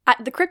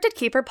At the Cryptid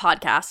Keeper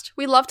podcast,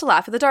 we love to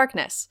laugh at the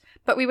darkness,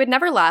 but we would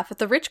never laugh at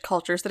the rich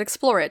cultures that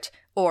explore it,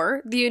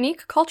 or the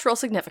unique cultural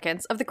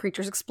significance of the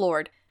creatures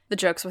explored. The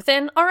jokes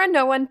within are on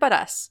no one but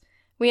us.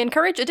 We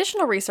encourage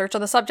additional research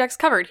on the subjects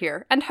covered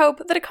here, and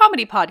hope that a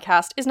comedy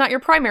podcast is not your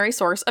primary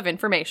source of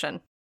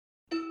information.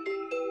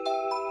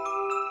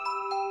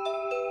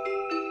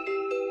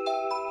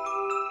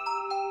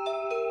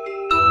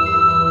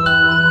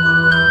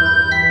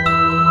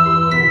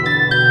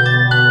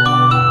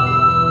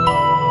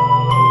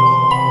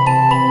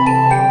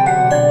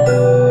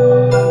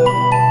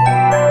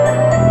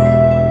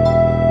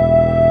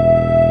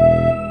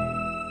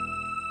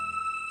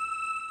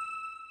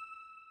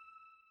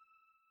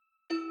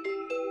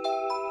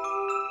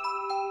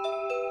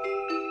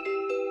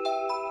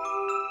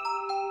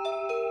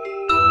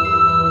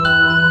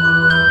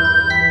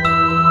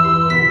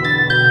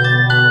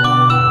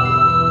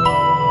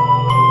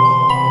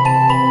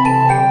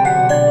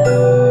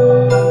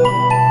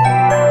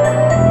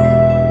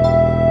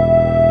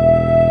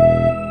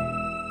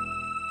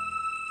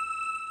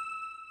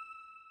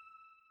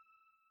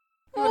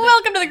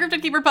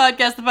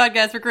 Podcast, the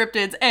podcast for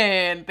cryptids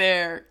and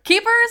their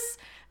keepers.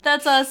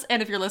 That's us,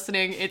 and if you're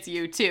listening, it's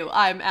you too.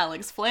 I'm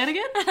Alex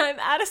Flanagan. And I'm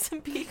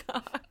Addison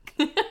Peacock.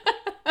 And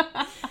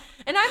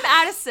I'm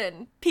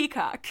Addison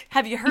Peacock.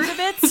 Have you heard of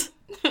it?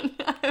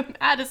 I'm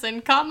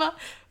Addison,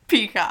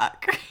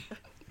 Peacock.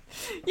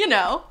 You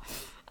know,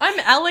 I'm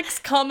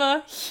Alex,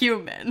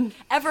 human.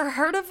 Ever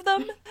heard of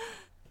them?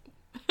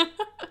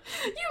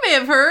 You may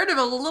have heard of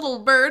a little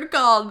bird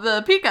called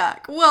the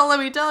peacock. Well, let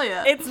me tell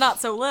you. It's not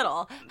so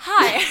little.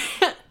 Hi.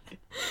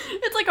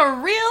 It's like a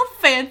real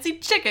fancy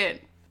chicken.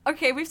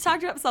 Okay, we've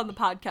talked about this on the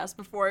podcast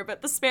before,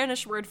 but the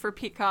Spanish word for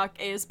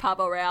peacock is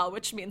pavo real,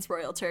 which means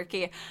royal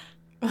turkey.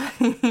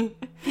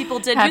 People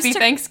did Happy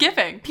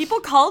Thanksgiving.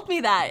 People called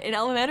me that in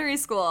elementary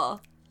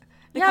school.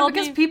 Yeah,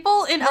 because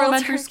people in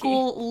elementary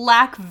school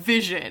lack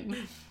vision.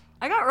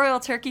 I got royal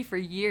turkey for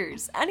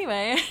years.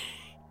 Anyway,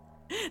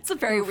 it's a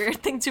very weird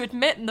thing to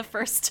admit in the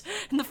first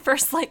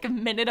like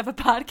minute of a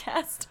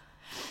podcast.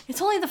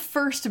 It's only the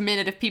first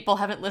minute if people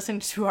haven't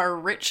listened to our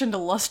rich and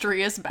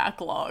illustrious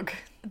backlog.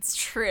 It's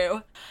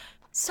true.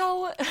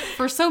 So,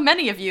 for so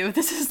many of you,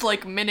 this is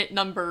like minute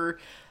number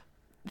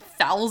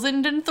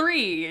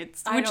 1003,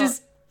 which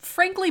is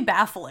frankly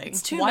baffling.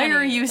 It's too Why many.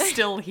 are you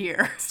still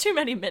here? It's too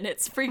many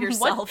minutes for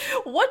yourself.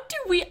 What do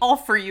we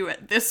offer you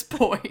at this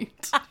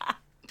point?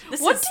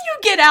 What do you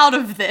get out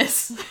of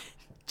this?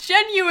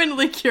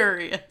 Genuinely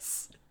curious.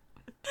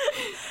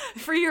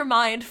 For your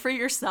mind, for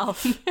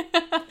yourself.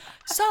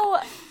 So,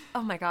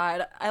 oh my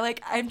god,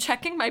 I'm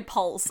checking my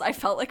pulse. I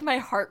felt like my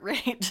heart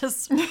rate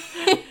just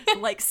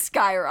like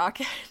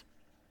skyrocket.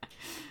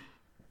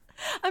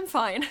 I'm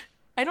fine.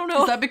 I don't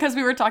know. Is that because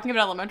we were talking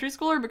about elementary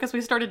school or because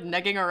we started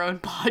negging our own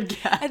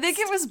podcast? I think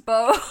it was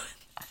both.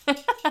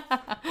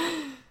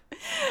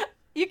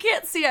 You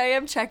can't see I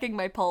am checking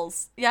my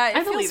pulse. Yeah,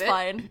 it feels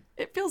fine.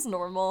 It feels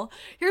normal.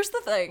 Here's the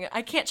thing.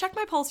 I can't check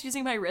my pulse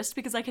using my wrist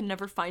because I can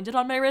never find it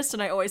on my wrist,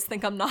 and I always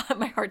think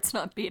my heart's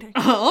not beating.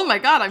 Oh my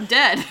god, I'm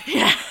dead.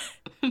 Yeah.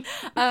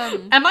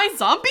 Am I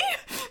zombie?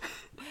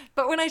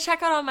 But when I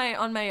check out on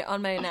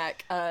my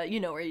neck,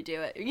 you know where you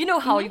do it. You know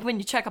how when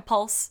you check a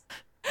pulse.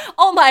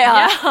 All my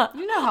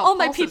you know how all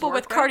my people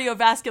with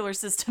cardiovascular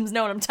systems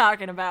know what I'm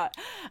talking about.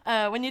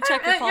 When you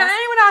check your pulse. Yeah,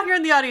 anyone out here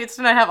in the audience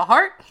tonight have a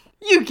heart?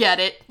 You get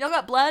it. Y'all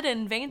got blood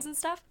and veins and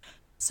stuff?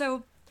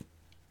 So,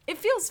 it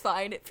feels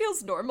fine. It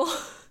feels normal.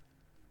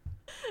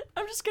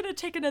 I'm just gonna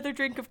take another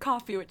drink of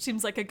coffee, which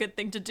seems like a good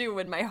thing to do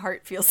when my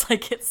heart feels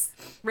like it's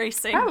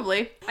racing.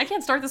 Probably. I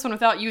can't start this one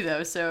without you,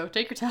 though, so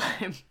take your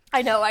time.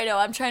 I know.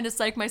 I'm trying to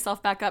psych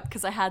myself back up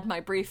because I had my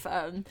brief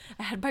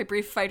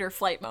fight or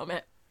flight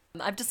moment.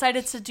 I've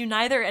decided to do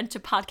neither and to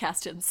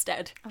podcast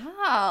instead.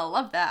 Ah,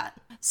 love that.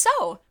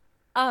 So,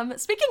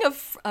 speaking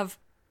of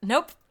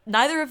nope.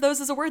 Neither of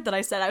those is a word that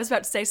I said. I was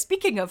about to say,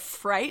 speaking of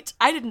fright,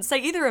 I didn't say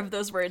either of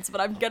those words,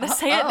 but I'm gonna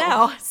say it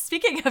now.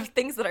 Speaking of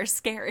things that are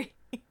scary,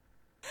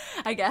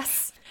 I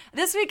guess.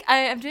 This week, I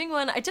am doing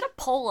one. I did a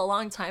poll a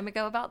long time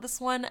ago about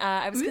this one.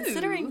 I was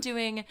considering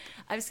doing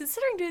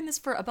this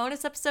for a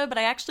bonus episode, but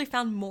I actually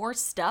found more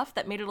stuff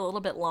that made it a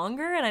little bit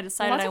longer, and I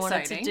decided I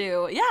wanted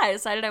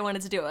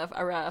to do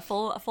a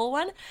full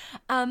one.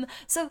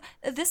 So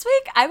this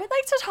week, I would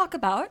like to talk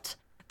about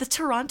the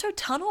Toronto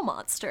Tunnel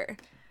Monster.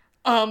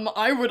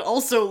 I would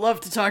also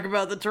love to talk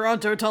about the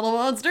Toronto Tunnel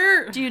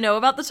Monster. Do you know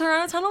about the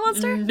Toronto Tunnel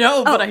Monster?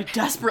 No, but I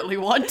desperately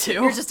want to.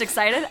 You're just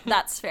excited?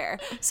 That's fair.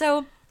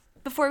 So,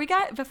 before we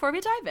dive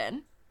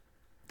in,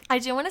 I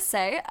do want to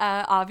say,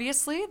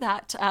 obviously,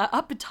 that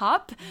up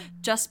top,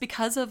 just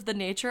because of the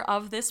nature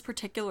of this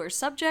particular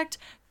subject,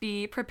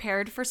 be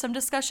prepared for some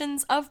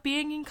discussions of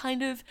being in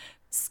kind of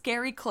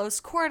scary close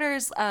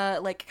quarters,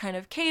 like kind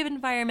of cave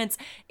environments.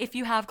 If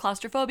you have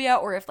claustrophobia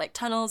or if like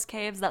tunnels,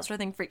 caves, that sort of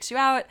thing freaks you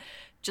out,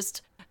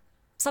 just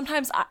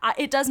sometimes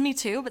it does me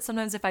too, but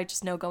sometimes if I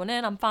just know going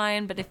in, I'm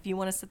fine. But if you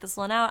want to sit this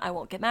one out, I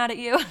won't get mad at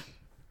you.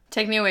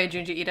 Take me away,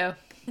 Junji Ito.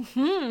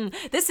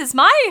 This is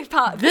my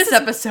This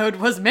episode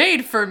was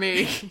made for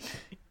me.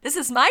 This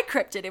is my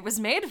cryptid. It was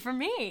made for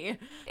me.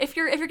 If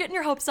you're getting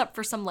your hopes up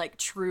for some like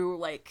true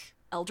like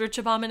eldritch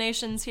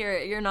abominations here,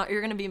 you're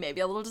gonna be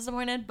maybe a little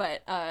disappointed.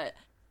 But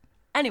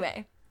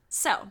anyway,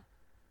 so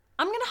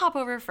I'm gonna hop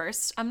over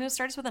first. I'm gonna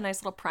start us with a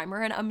nice little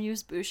primer and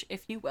amuse-bouche,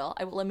 if you will.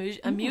 I will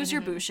amuse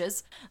your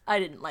bouches. I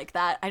didn't like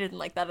that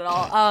at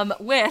all.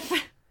 With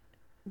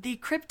the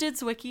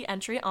Cryptids Wiki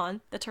entry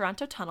on the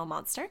Toronto Tunnel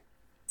Monster.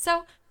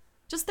 So,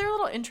 just their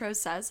little intro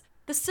says,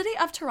 the city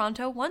of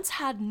Toronto once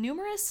had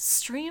numerous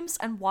streams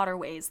and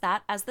waterways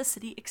that, as the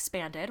city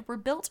expanded, were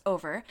built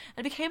over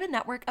and became a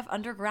network of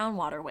underground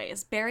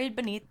waterways buried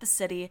beneath the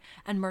city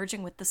and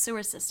merging with the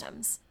sewer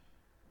systems.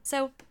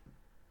 So,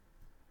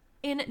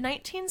 in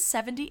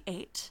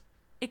 1978,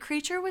 a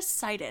creature was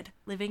sighted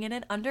living in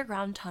an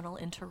underground tunnel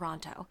in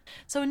Toronto.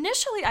 So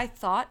initially I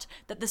thought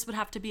that this would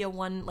have to be a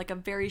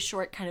very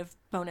short kind of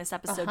bonus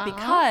episode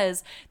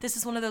because this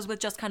is one of those with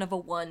just kind of a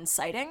one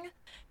sighting.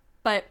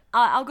 But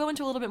I'll go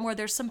into a little bit more.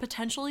 There's some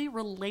potentially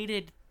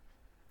related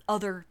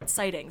other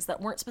sightings that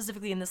weren't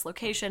specifically in this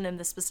location in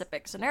this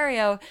specific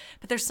scenario,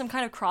 but there's some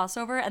kind of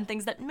crossover and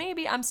things that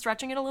maybe I'm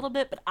stretching it a little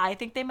bit, but I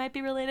think they might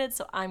be related,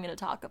 so I'm going to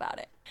talk about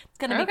it. It's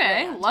going to be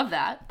grand. Love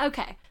that.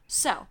 Okay,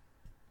 so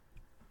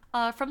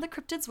from the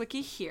Cryptids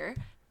Wiki here,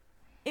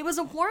 it was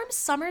a warm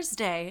summer's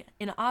day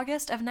in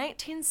August of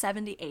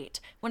 1978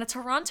 when a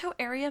Toronto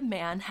area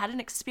man had an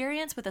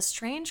experience with a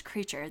strange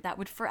creature that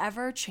would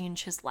forever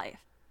change his life.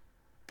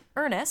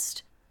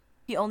 Ernest,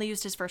 he only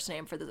used his first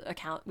name for the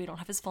account, we don't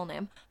have his full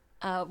name,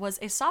 was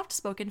a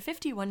soft-spoken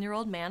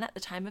 51-year-old man at the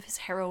time of his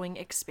harrowing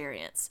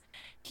experience.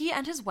 He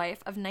and his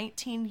wife of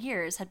 19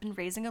 years had been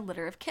raising a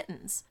litter of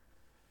kittens.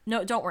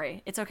 No, don't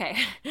worry. It's okay.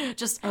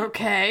 Just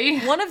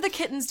okay. One of the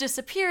kittens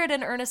disappeared,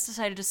 and Ernest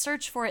decided to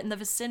search for it in the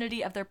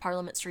vicinity of their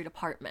Parliament Street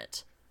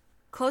apartment.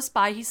 Close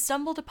by, he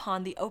stumbled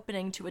upon the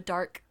opening to a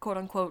dark,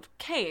 quote-unquote,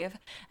 cave,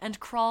 and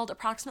crawled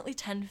approximately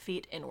 10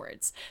 feet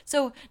inwards.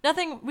 So,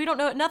 nothing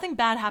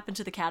bad happened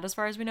to the cat, as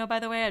far as we know,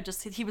 by the way.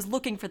 He was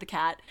looking for the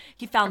cat.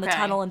 He found the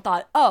tunnel and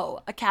thought,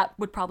 oh, a cat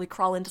would probably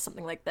crawl into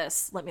something like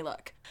this. Let me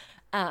look.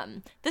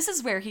 This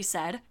is where he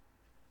said,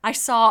 I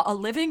saw a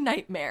living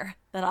nightmare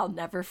that I'll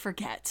never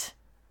forget.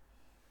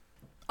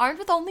 Armed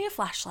with only a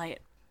flashlight,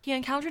 he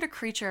encountered a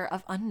creature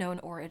of unknown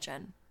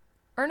origin.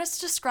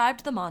 Ernest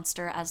described the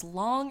monster as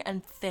long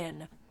and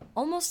thin,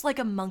 almost like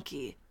a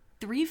monkey,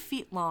 3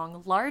 feet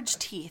long, large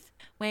teeth,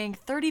 weighing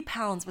 30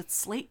 pounds with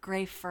slate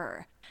gray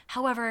fur.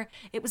 However,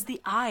 it was the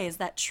eyes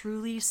that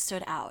truly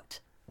stood out,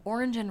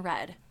 orange and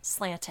red,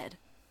 slanted.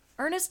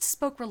 Ernest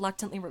spoke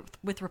reluctantly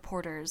with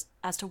reporters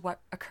as to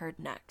what occurred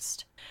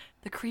next.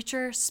 The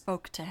creature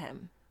spoke to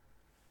him.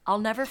 I'll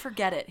never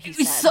forget it, he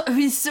said.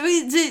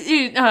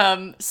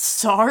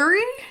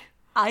 Sorry?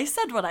 I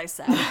said what I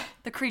said.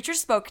 The creature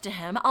spoke to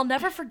him. I'll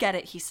never forget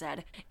it, he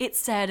said. It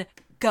said,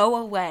 go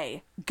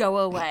away,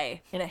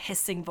 in a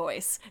hissing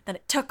voice. Then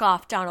it took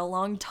off down a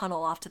long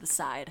tunnel off to the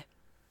side.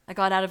 I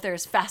got out of there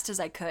as fast as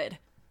I could.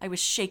 I was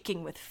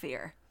shaking with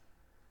fear.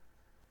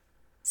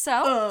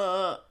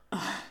 So?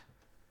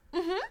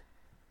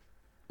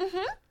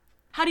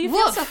 How do you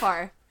feel so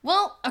far?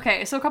 Well,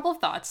 okay, so a couple of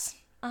thoughts.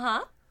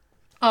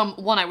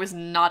 One, I was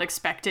not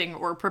expecting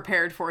or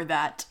prepared for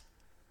that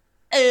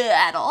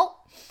at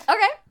all.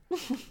 Okay.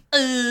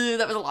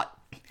 That was a lot.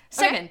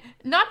 Second,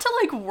 not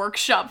to,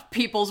 workshop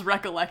people's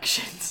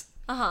recollections.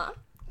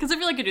 Because I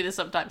feel like I do this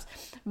sometimes.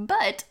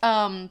 But,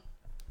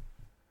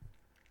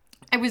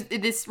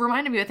 this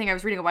reminded me of a thing I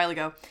was reading a while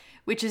ago,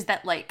 which is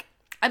that,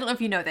 I don't know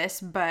if you know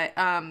this, but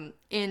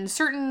in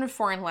certain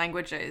foreign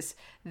languages,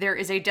 there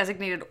is a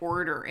designated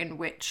order in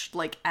which,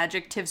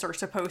 adjectives are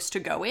supposed to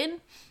go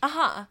in.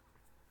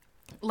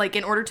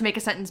 In order to make a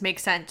sentence make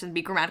sense and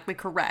be grammatically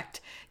correct,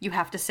 you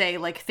have to say,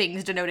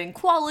 things denoting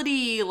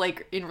quality,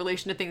 in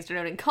relation to things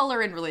denoting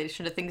color, in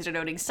relation to things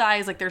denoting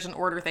size. There's an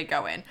order they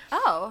go in.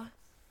 Oh.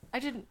 I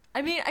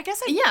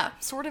guess I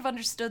sort of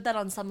understood that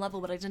on some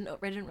level, but I didn't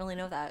really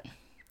know that.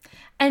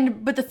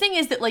 But the thing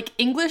is that,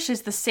 English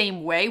is the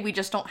same way. We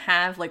just don't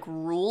have,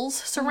 rules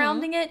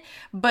surrounding it.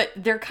 But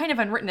they're kind of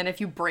unwritten. And if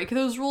you break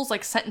those rules,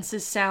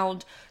 sentences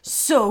sound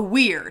so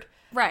weird.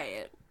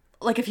 Right.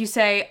 If you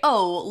say,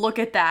 oh, look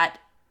at that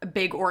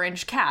big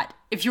orange cat.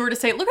 If you were to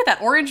say, look at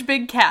that orange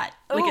big cat.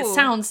 It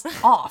sounds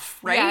off,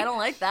 right? Yeah, I don't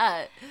like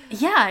that.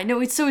 Yeah,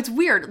 no, it's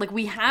weird.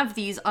 We have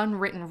these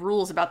unwritten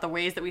rules about the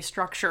ways that we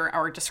structure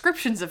our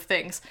descriptions of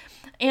things.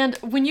 And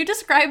when you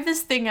describe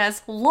this thing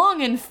as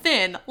long and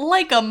thin,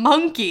 like a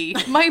monkey,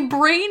 my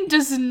brain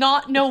does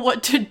not know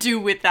what to do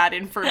with that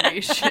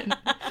information.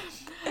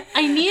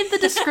 I need the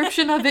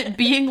description of it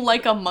being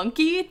like a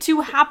monkey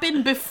to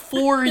happen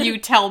before you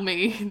tell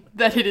me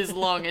that it is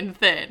long and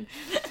thin.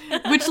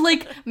 Which,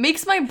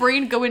 makes my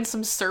brain go in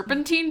some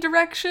serpentine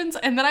directions,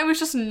 and then I was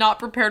just not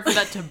prepared for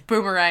that to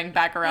boomerang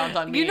back around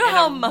on me in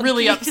a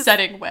really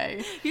upsetting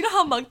way. You know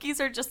how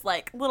monkeys are just,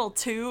 little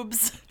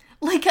tubes?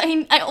 Like,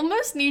 I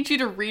almost need you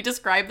to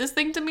re-describe this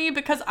thing to me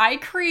because I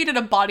created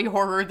a body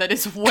horror that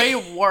is way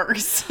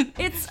worse.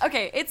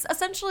 It's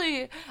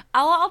essentially,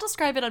 I'll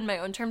describe it on my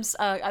own terms.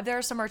 There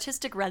are some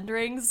artistic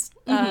renderings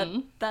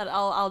that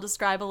I'll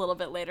describe a little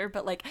bit later.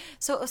 But like,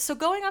 so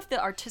going off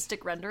the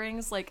artistic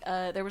renderings, like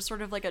there was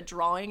sort of like a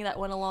drawing that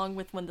went along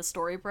with when the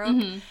story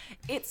broke.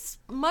 It's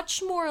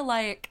much more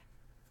like,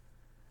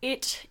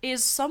 it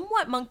is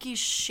somewhat monkey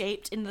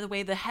shaped in the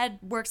way the head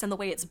works and the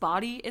way its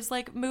body is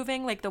like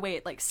moving, like the way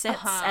it like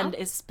sits and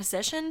is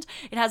positioned.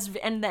 It has,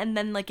 and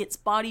then like its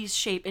body's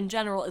shape in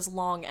general is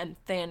long and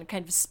thin,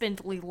 kind of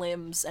spindly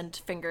limbs and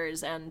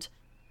fingers and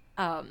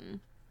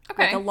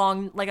like a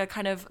long, like a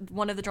kind of,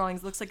 one of the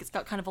drawings looks like it's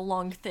got kind of a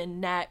long thin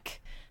neck.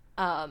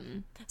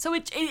 So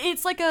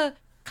it's like a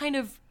kind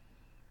of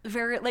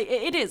very, like,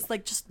 it is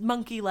like just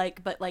monkey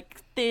like, but like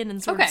thin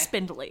and sort of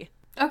spindly.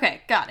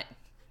 Okay, got it.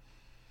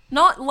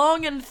 Not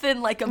long and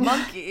thin like a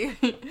monkey.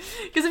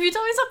 Because if you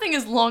tell me something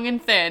is long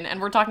and thin, and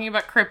we're talking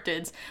about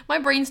cryptids, my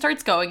brain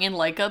starts going in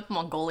like a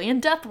Mongolian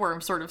death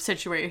worm sort of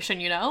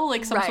situation, you know?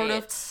 Like some sort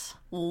of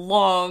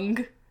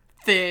long,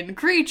 thin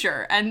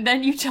creature. And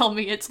then you tell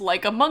me it's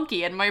like a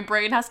monkey, and my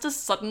brain has to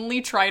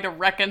suddenly try to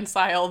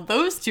reconcile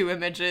those two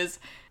images.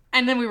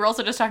 And then we were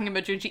also just talking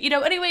about Junji Ito.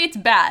 Anyway, it's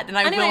bad, and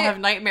I will have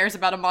nightmares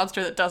about a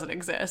monster that doesn't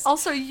exist.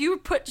 Also, you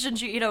put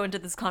Junji Ito into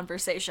this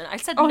conversation. I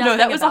said nothing. Oh no,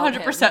 that was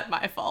 100%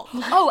 my fault.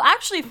 Oh,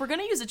 actually, if we're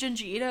gonna use a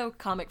Junji Ito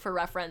comic for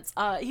reference,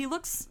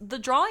 the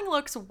drawing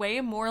looks way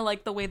more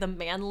like the way the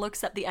man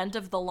looks at the end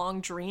of The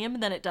Long Dream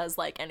than it does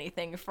like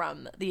anything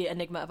from The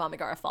Enigma of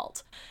Amigara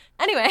Fault.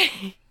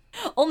 Anyway,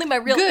 only my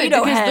real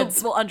Ito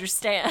heads will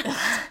understand.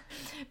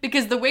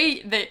 Because the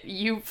way that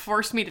you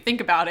forced me to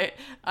think about it,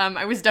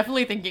 I was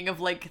definitely thinking of,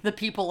 like, the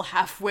people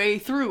halfway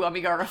through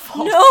Amigara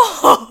Fault.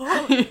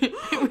 No!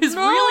 It was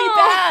really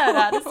bad,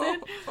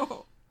 Addison.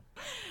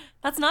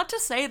 That's not to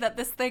say that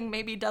this thing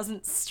maybe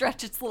doesn't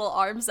stretch its little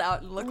arms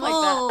out and look like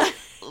that.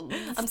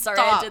 I'm sorry,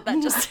 I did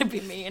that just to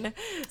be mean.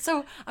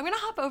 So I'm going to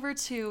hop over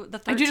to the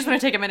 13th. I do just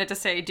want to take a minute to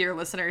say, dear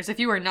listeners, if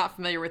you are not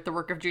familiar with the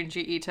work of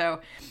Junji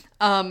Ito,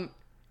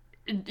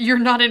 you're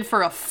not in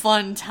for a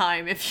fun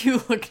time if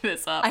you look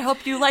this up. I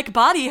hope you like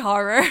body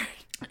horror.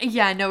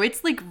 Yeah, no,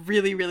 it's like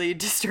really, really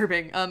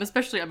disturbing,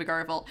 especially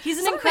Amigara Fault. He's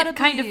an incredibly...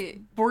 kind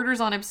of borders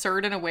on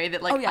absurd in a way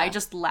that, like, I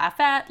just laugh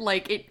at.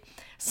 Like,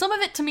 some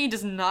of it to me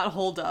does not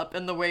hold up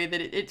in the way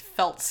that it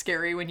felt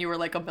scary when you were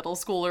like a middle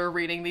schooler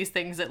reading these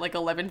things at like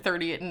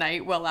 11:30 at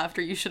night, well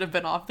after you should have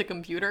been off the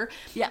computer.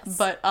 Yes.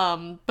 But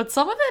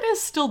some of it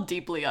is still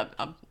deeply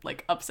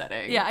like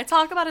upsetting. Yeah, I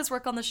talk about his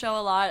work on the show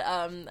a lot.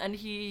 And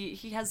he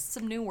has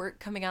some new work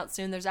coming out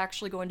soon. There's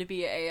actually going to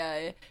be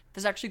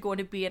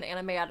an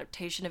anime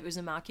adaptation of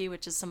Uzumaki,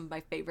 which is some of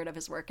my favorite of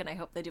his work, and I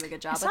hope they do a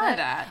good job with it. I saw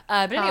that.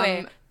 But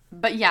anyway,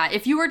 but yeah,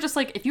 if you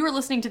were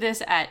listening to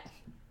this at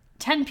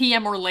 10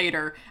 p.m. or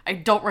later, I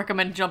don't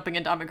recommend jumping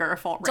into Amigara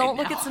Fault right now. Don't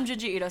look at some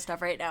Junji Ito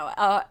stuff right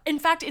now. In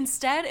fact,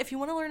 instead, if you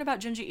want to learn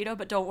about Junji Ito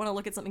but don't want to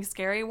look at something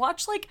scary,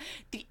 watch, like,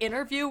 the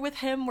interview with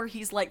him where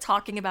he's, like,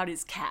 talking about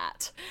his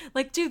cat.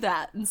 Like, do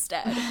that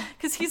instead.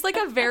 Because he's, like,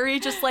 a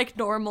very just, like,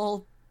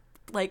 normal,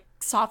 like,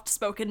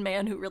 soft-spoken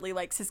man who really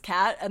likes his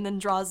cat and then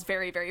draws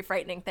very, very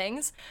frightening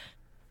things.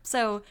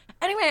 So,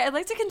 anyway, I'd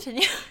like to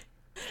continue...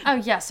 Oh,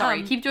 yeah,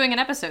 sorry. Keep doing an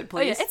episode,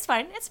 please. Oh, yeah, it's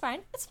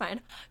fine.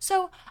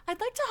 So,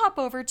 I'd like to hop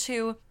over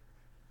to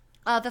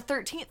the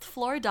 13th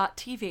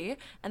floor.tv,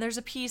 and there's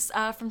a piece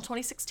from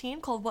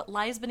 2016 called What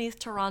Lies Beneath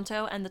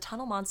Toronto and the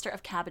Tunnel Monster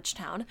of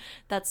Cabbagetown.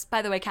 That's,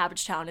 by the way,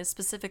 Cabbagetown is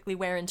specifically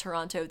where in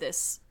Toronto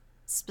this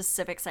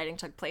specific sighting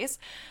took place.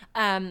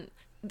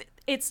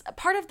 It's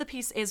part of the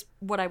piece is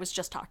what I was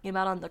just talking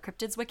about on the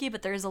Cryptids Wiki,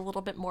 but there is a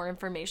little bit more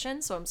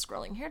information, so I'm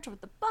scrolling here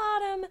toward the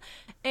bottom,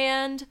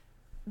 and...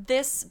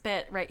 this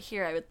bit right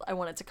here, I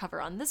wanted to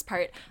cover on this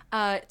part,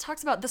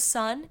 talks about The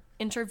Sun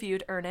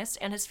interviewed Ernest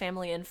and his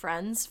family and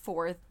friends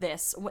for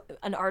this.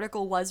 An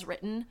article was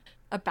written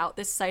about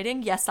this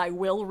sighting. Yes, I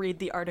will read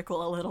the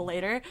article a little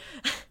later.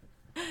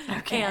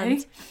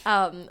 Okay.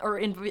 And, or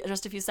in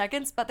just a few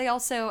seconds. But they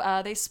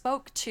also, they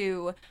spoke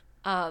to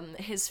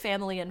his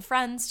family and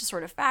friends to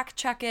sort of fact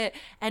check it.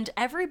 And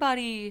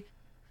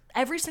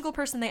every single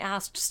person they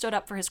asked stood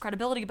up for his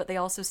credibility, but they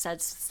also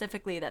said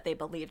specifically that they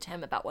believed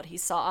him about what he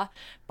saw.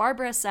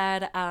 Barbara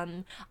said,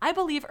 I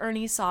believe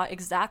Ernie saw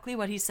exactly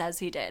what he says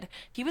he did.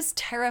 He was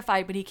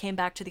terrified when he came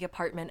back to the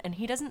apartment, and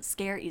he doesn't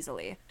scare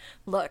easily.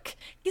 Look,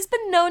 he's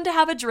been known to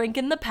have a drink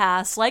in the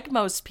past, like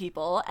most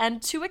people,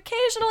 and to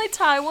occasionally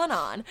tie one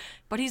on,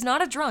 but he's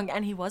not a drunk,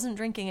 and he wasn't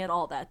drinking at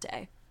all that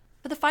day.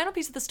 For the final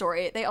piece of the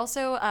story, they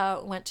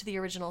also went to the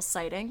original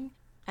sighting,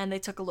 and they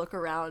took a look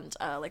around,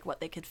 like, what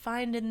they could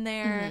find in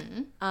there.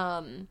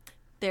 Mm-hmm.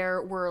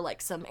 There were,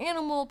 like, some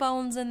animal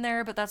bones in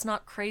there, but that's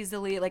not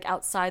crazily, like,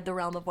 outside the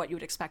realm of what you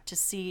would expect to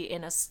see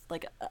in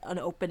an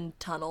open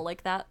tunnel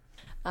like that.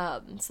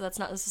 So that's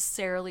not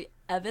necessarily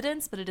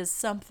evidence, but it is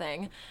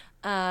something.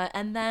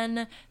 And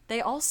then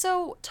they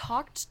also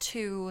talked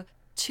to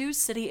 2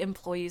 city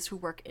employees who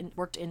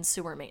worked in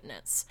sewer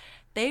maintenance.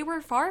 They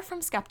were far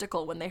from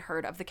skeptical when they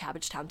heard of the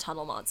Cabbagetown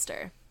Tunnel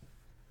Monster.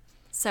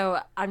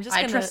 So I'm just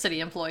I gonna... trust city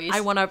employees.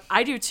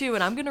 I do too,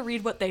 and I'm gonna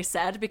read what they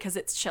said because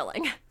it's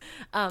chilling.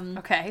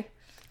 Okay.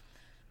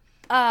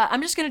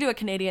 I'm just gonna do a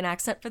Canadian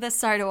accent for this.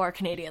 Sorry to our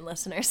Canadian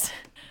listeners.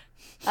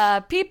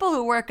 People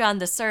who work on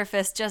the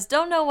surface just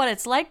don't know what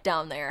it's like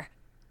down there,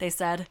 they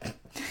said.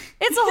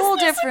 It's a whole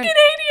different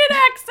Canadian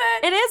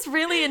accent. It is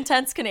really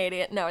intense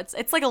Canadian. No,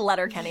 it's like a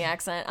Letterkenny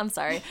accent. I'm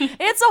sorry.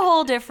 It's a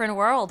whole different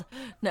world.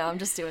 No, I'm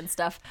just doing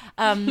stuff.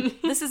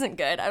 This isn't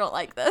good. I don't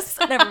like this.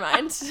 Never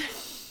mind.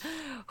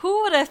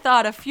 Who would have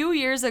thought a few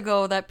years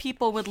ago that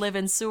people would live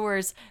in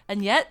sewers,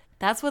 and yet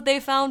that's what they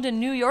found in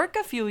New York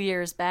a few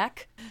years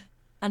back.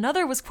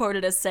 Another was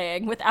quoted as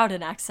saying, without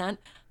an accent,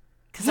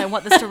 because I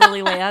want this to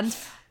really land,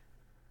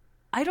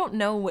 I don't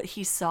know what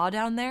he saw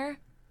down there,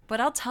 but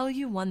I'll tell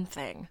you one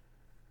thing.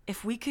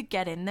 If we could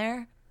get in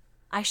there,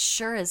 I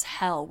sure as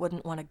hell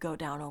wouldn't want to go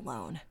down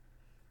alone.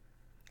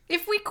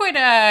 If we could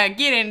get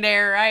in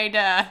there, I'd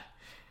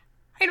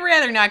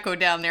rather not go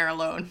down there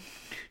alone.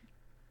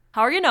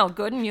 How are you now?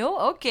 Good, and you?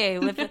 Okay,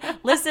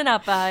 listen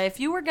up.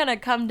 If you were gonna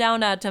come down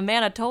to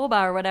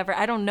Manitoba or whatever,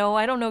 I don't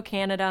know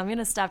Canada. I'm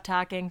gonna stop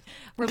talking.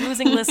 We're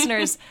losing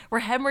listeners.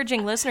 We're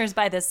hemorrhaging listeners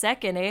by the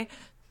second, eh?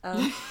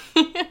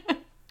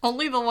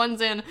 Only the ones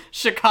in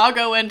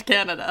Chicago and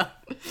Canada.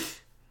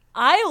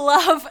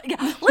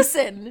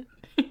 Listen,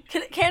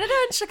 Canada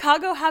and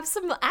Chicago have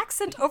some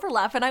accent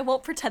overlap, and I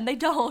won't pretend they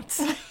don't.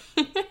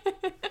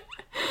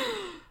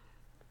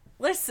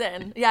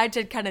 Listen. Yeah, I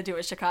did kind of do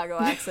a Chicago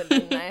accent,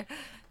 didn't I?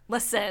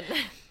 Listen.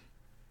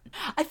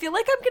 I feel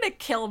like I'm gonna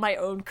kill my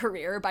own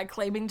career by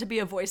claiming to be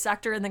a voice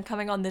actor and then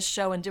coming on this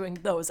show and doing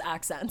those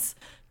accents.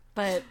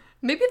 But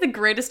maybe the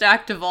greatest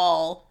act of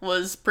all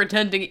was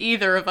pretending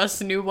either of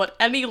us knew what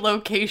any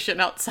location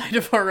outside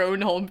of our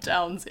own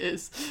hometowns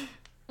is.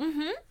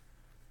 Mm-hmm.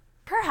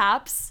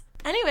 Perhaps.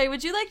 Anyway,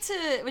 would you like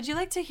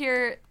to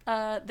hear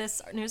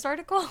this news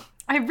article?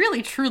 I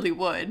really truly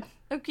would.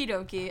 Okie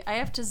dokie. I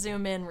have to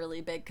zoom in really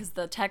big because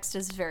the text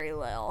is very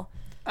little.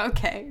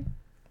 Okay.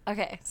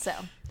 Okay, so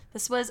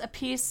this was a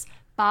piece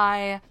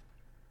by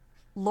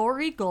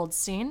Lori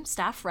Goldstein,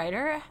 staff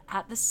writer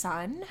at The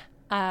Sun.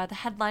 The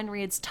headline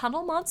reads,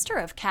 Tunnel Monster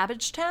of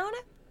Cabbagetown.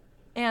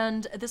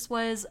 And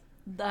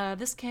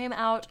this came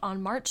out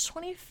on March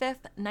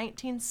 25th,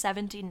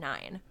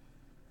 1979.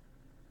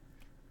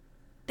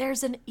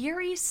 There's an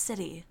eerie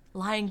city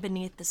lying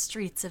beneath the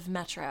streets of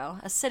Metro,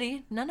 a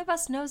city none of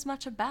us knows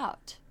much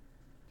about.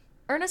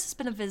 Ernest has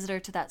been a visitor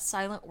to that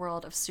silent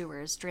world of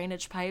sewers,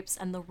 drainage pipes,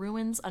 and the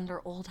ruins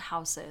under old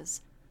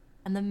houses,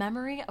 and the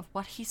memory of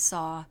what he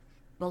saw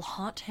will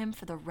haunt him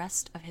for the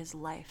rest of his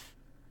life.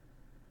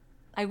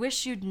 I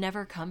wish you'd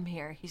never come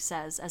here, he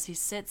says, as he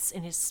sits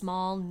in his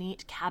small,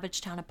 neat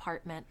Cabbagetown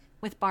apartment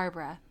with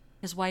Barbara,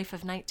 his wife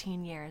of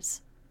 19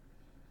 years.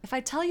 If I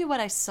tell you what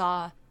I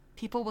saw,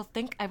 people will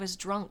think I was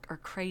drunk or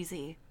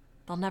crazy.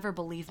 They'll never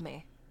believe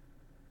me.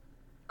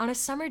 On a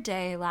summer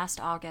day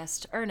last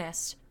August,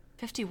 Ernest,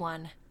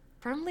 51,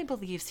 firmly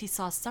believes he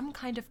saw some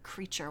kind of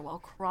creature while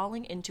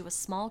crawling into a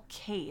small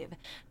cave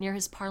near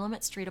his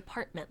Parliament Street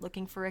apartment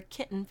looking for a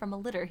kitten from a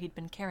litter he'd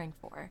been caring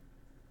for.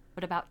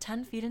 But about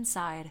 10 feet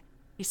inside,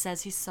 he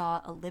says he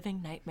saw a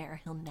living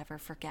nightmare he'll never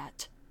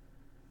forget.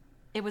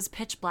 It was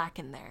pitch black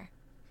in there.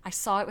 I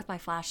saw it with my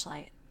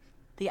flashlight.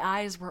 The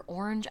eyes were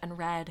orange and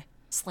red,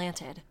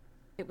 slanted.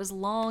 It was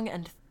long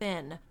and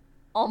thin,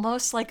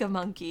 almost like a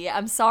monkey.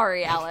 I'm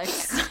sorry,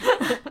 Alex.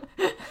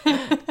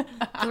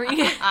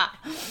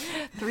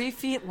 3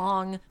 feet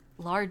long,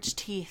 large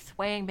teeth,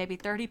 weighing maybe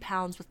 30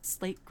 pounds with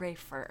slate gray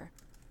fur.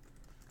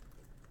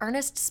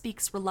 Ernest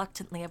speaks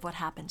reluctantly of what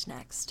happened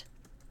next.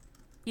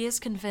 He is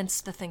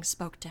convinced the thing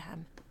spoke to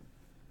him.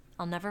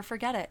 I'll never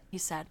forget it, he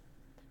said.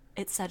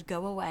 It said,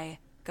 go away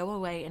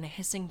in a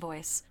hissing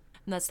voice.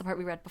 And that's the part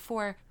we read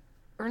before.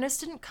 Ernest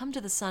didn't come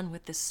to the Sun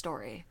with this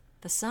story.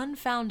 The Sun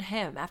found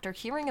him after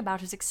hearing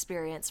about his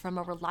experience from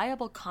a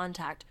reliable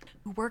contact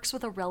who works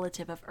with a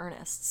relative of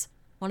Ernest's,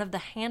 one of the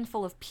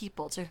handful of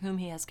people to whom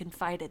he has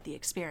confided the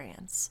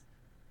experience.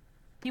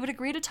 He would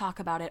agree to talk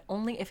about it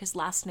only if his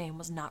last name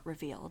was not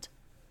revealed.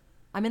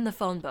 I'm in the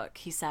phone book,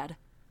 he said.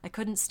 I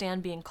couldn't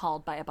stand being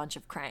called by a bunch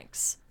of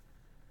cranks.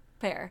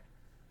 Fair.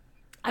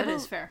 That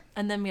is fair.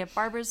 And then we have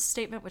Barbara's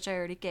statement, which I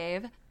already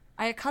gave.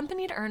 I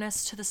accompanied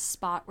Ernest to the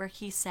spot where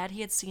he said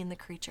he had seen the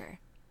creature.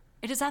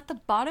 It is at the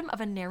bottom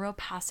of a narrow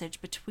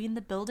passage between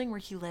the building where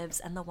he lives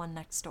and the one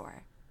next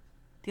door.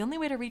 The only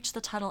way to reach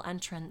the tunnel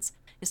entrance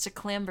is to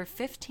clamber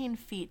 15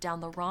 feet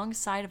down the wrong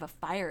side of a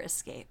fire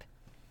escape,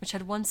 which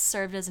had once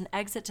served as an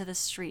exit to the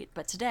street,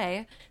 but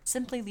today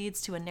simply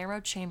leads to a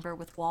narrow chamber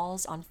with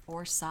walls on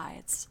 4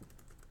 sides.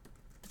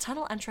 The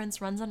tunnel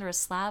entrance runs under a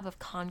slab of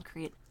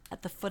concrete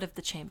at the foot of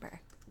the chamber.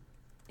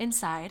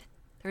 Inside,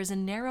 there is a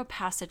narrow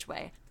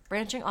passageway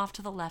branching off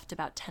to the left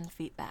about 10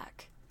 feet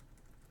back.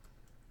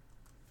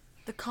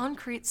 The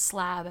concrete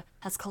slab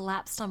has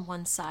collapsed on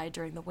one side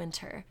during the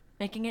winter,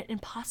 making it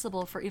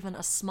impossible for even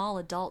a small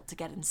adult to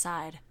get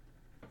inside.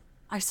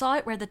 I saw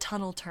it where the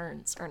tunnel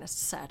turns, Ernest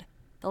said.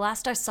 The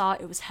last I saw,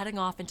 it was heading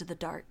off into the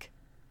dark.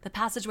 The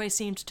passageway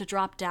seemed to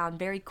drop down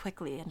very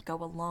quickly and go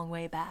a long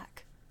way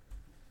back.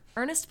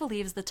 Ernest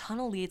believes the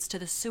tunnel leads to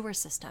the sewer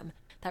system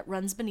that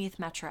runs beneath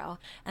Metro,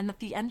 and that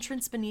the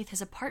entrance beneath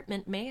his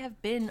apartment may have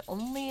been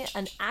only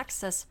an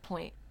access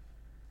point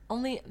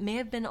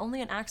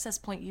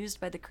used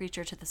by the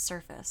creature to the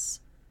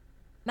surface.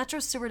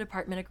 Metro's sewer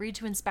department agreed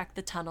to inspect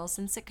the tunnel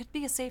since it could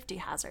be a safety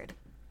hazard.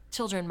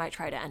 Children might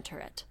try to enter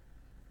it.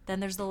 Then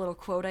there's the little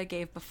quote I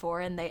gave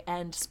before, and they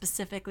end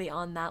specifically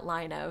on that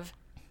line of,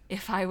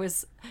 if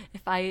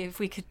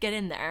we could get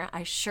in there,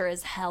 I sure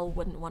as hell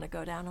wouldn't want to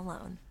go down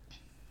alone.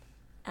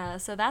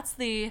 So that's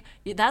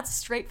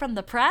straight from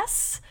the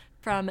press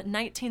from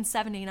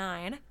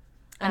 1979.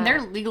 And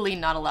they're legally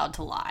not allowed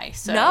to lie.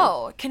 So.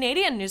 No,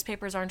 Canadian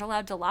newspapers aren't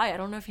allowed to lie. I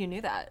don't know if you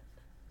knew that.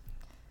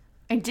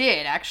 I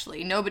did,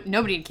 actually.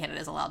 Nobody in Canada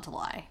is allowed to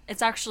lie.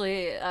 It's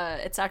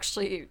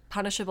actually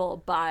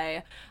punishable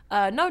by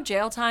no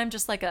jail time,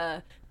 just like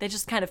they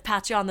just kind of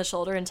pat you on the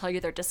shoulder and tell you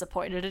they're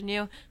disappointed in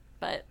you,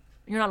 but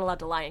you're not allowed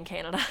to lie in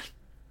Canada.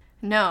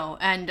 No,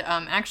 and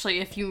actually,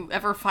 if you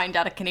ever find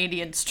out a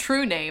Canadian's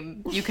true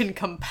name, you can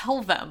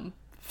compel them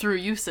through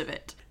use of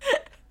it.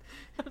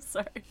 I'm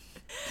sorry.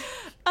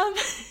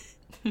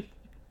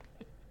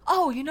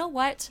 Oh, you know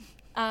what?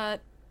 I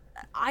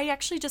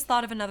actually just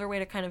thought of another way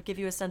to kind of give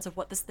you a sense of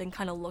what this thing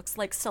kind of looks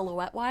like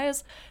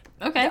silhouette-wise.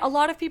 Okay. A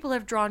lot of people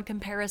have drawn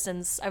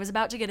comparisons. I was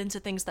about to get into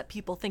things that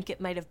people think it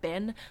might have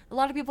been. A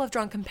lot of people have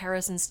drawn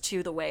comparisons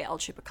to the way El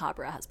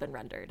Chupacabra has been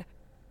rendered.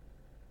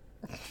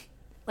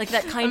 Like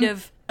that kind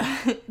of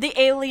the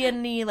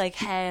alien-y like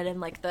head and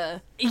like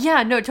the...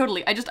 Yeah, no,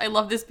 totally. I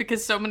love this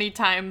because so many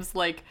times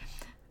like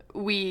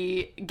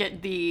we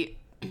get the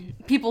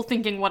people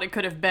thinking what it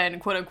could have been,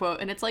 quote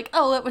unquote, and it's like,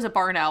 oh, it was a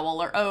barn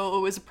owl, or oh,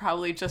 it was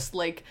probably just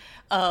like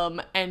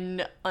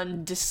an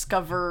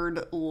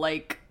undiscovered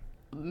like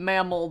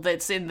mammal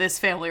that's in this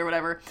family or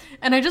whatever.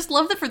 And I just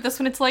love that for this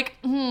one it's like,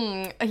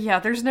 yeah,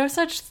 there's no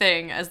such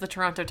thing as the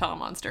Toronto Tunnel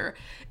Monster.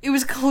 It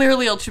was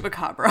clearly El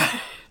Chupacabra.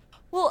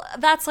 Well,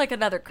 that's like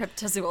another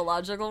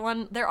cryptozoological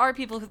one. There are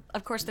people who,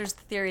 of course, there's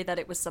the theory that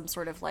it was some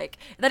sort of like,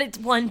 that it,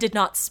 one, did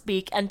not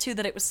speak, and two,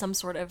 that it was some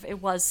sort of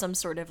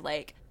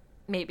like,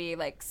 maybe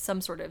like some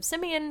sort of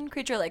simian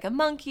creature, like a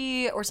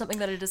monkey or something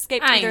that had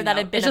escaped, either that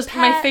had been it's just a pet.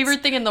 My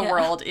favorite thing in the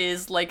world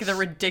is like the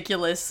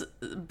ridiculous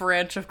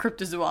branch of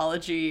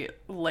cryptozoology,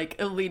 like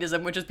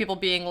elitism, which is people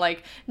being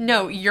like,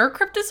 no, your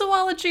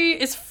cryptozoology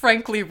is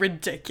frankly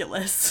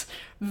ridiculous.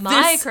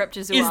 My this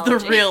cryptozoology is the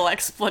real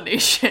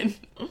explanation.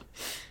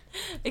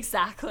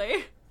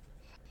 Exactly.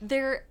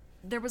 There's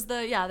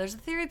a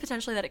theory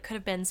potentially that it could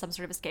have been some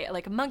sort of escape,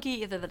 like a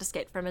monkey, either that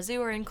escaped from a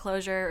zoo or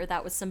enclosure, or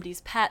that was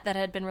somebody's pet that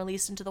had been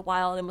released into the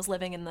wild and was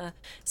living in the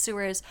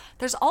sewers.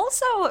 There's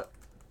also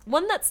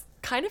one that's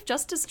kind of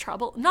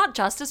not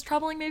just as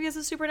troubling maybe as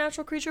a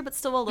supernatural creature, but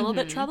still a little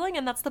bit troubling,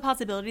 and that's the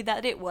possibility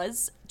that it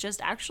was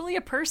just actually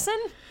a person.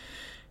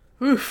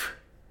 Oof.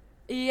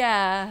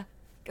 Yeah.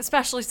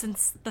 Especially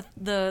since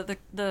the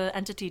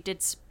entity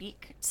did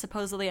speak,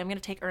 supposedly. I'm going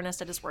to take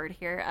Ernest at his word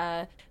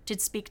here.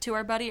 Did speak to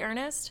our buddy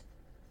Ernest.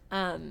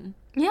 Yeah,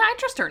 I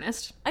trust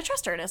Ernest.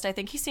 I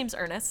think he seems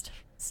earnest.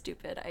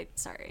 Stupid. I'm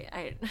sorry.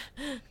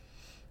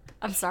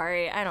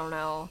 I don't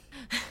know.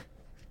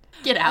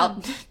 Get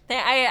out.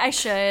 I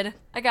should.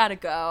 I gotta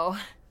go.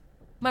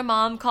 My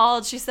mom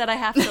called. She said I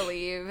have to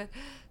leave.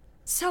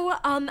 So,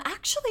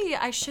 actually,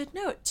 I should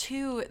note,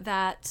 too,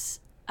 that,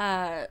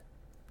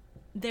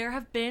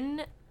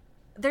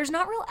 there's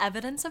not real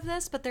evidence of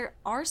this, but there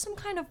are some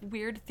kind of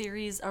weird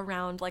theories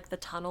around, like, the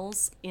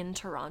tunnels in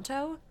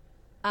Toronto.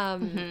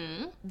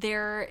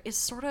 There is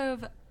sort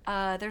of,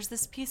 there's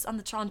this piece on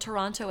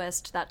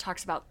Torontoist that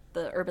talks about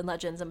the urban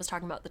legends and was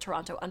talking about the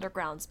Toronto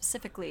Underground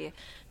specifically.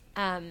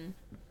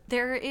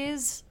 There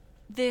is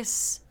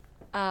this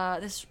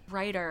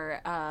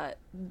writer,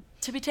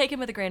 to be taken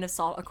with a grain of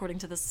salt according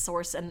to this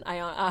source, and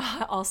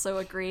I also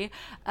agree,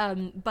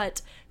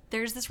 but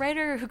there's this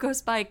writer who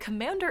goes by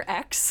Commander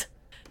X,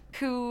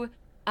 who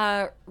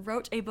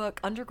wrote a book,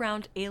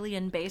 Underground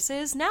Alien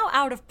Bases, now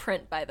out of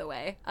print, by the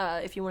way,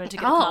 if you wanted to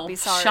get a copy,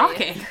 sorry.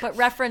 Shocking. But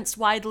referenced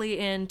widely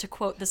in, to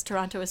quote this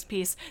Torontoist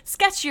piece,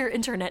 sketchier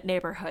internet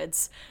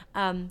neighborhoods.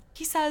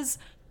 He says,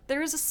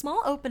 there is a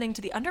small opening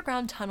to the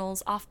underground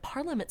tunnels off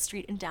Parliament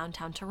Street in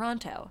downtown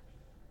Toronto.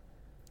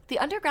 The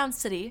underground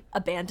city,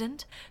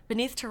 abandoned,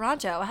 beneath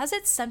Toronto, has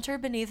its center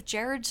beneath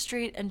Gerrard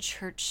Street and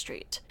Church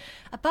Street.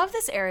 Above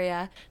this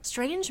area,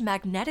 strange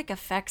magnetic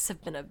effects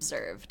have been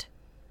observed.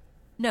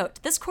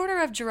 Note, this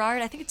corner of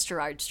Gerrard, I think it's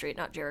Gerrard Street,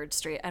 not Gerrard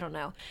Street, I don't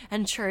know,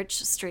 and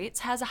Church Streets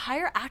has a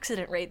higher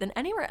accident rate than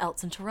anywhere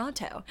else in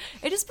Toronto.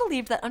 It is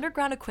believed that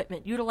underground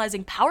equipment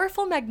utilizing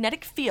powerful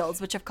magnetic fields,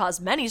 which have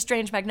caused many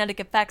strange magnetic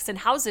effects in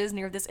houses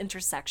near this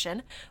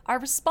intersection, are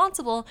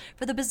responsible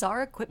for the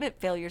bizarre equipment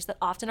failures that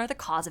often are the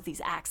cause of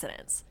these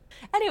accidents.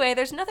 Anyway,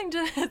 there's nothing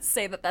to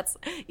say that that's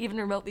even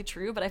remotely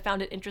true, but I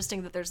found it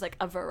interesting that there's like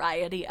a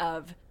variety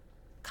of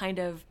kind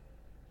of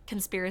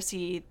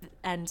conspiracy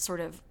and sort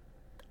of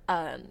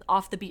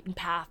off the beaten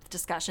path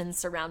discussions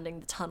surrounding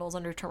the tunnels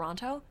under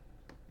Toronto.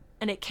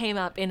 and it came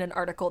up in an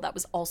article that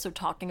was also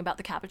talking about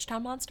the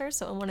Cabbagetown Monster,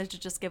 so I wanted to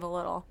just give a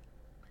little...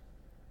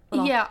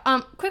 Yeah,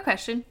 quick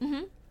question.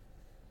 Mm-hmm.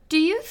 Do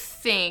you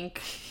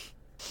think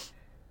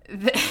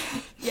that...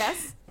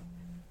 Yes?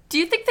 Do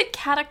you think that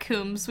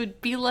catacombs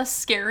would be less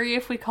scary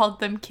if we called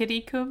them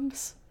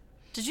kittycombs?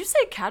 Did you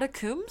say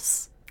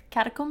catacombs?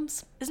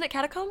 Catacombs? Isn't it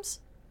catacombs?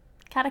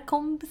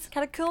 Catacombs?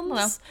 Catacombs?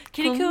 Well,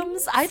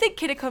 Kittycombs? I think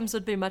kittycombs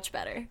would be much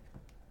better.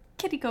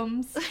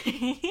 Kittycombs.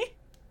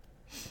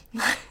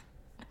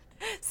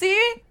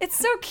 See? It's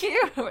so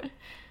cute.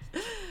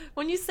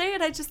 When you say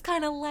it, I just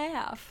kind of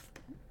laugh.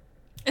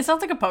 It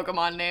sounds like a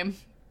Pokemon name.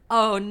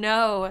 Oh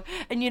no.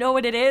 And you know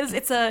what it is?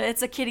 It's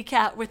a kitty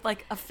cat with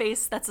like a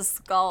face that's a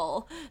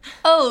skull.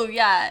 Oh,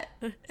 yeah.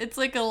 It's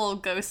like a little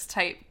ghost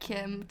type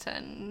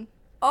Kimpton.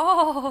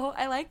 Oh,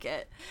 I like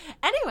it.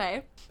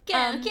 Anyway,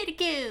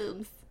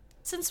 Kittycombs.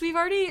 Since we've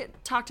already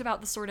talked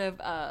about the sort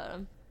of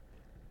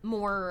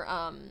more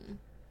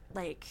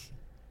like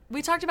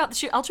we talked about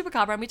the El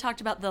Chupacabra and we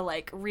talked about the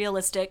like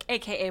realistic,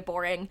 aka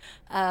boring,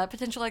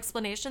 potential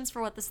explanations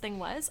for what this thing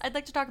was, I'd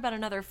like to talk about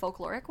another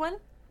folkloric one.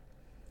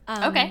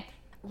 Okay.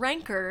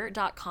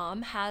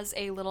 Ranker.com has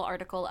a little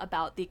article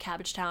about the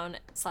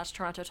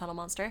Cabbagetown/Toronto Tunnel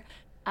Monster,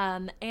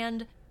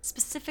 and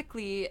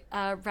specifically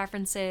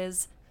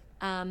references.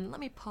 Let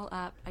me pull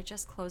up. I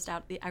just closed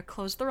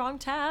the wrong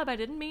tab. I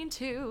didn't mean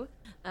to.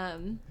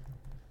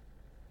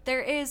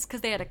 There is,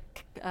 because they had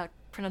a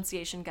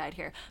pronunciation guide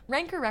here.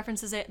 Ranker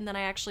references it, and then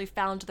I actually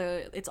found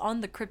it's on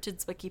the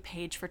Cryptids Wiki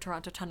page for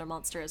Toronto Tunnel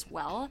Monster as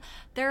well.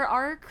 There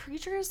are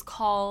creatures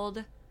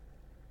called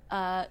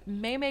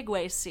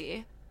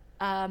Memegwesi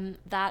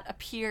that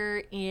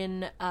appear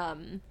in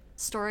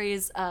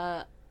stories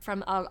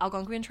from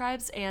Algonquian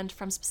tribes and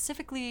from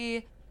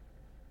specifically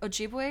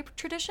Ojibwe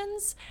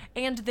traditions,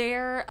 and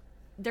they're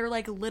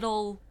like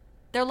little,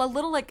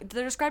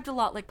 they're described a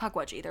lot like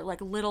Pukwudgie. They're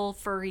like little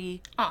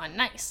furry,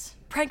 Nice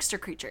prankster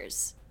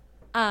creatures.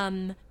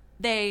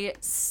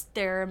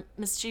 They're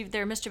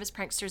mischievous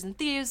pranksters and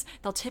thieves.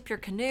 They'll tip your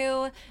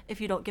canoe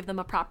if you don't give them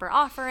a proper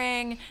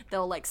offering.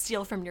 They'll like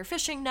steal from your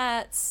fishing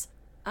nets.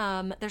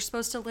 They're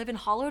supposed to live in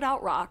hollowed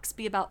out rocks,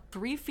 be about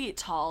 3 feet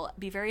tall,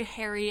 be very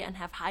hairy, and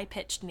have high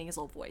pitched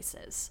nasal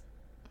voices.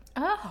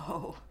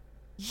 Oh.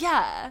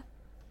 Yeah.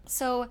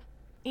 So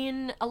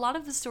in a lot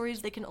of the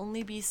stories, they can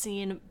only be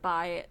seen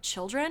by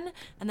children,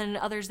 and then in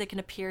others, they can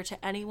appear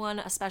to anyone,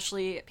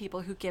 especially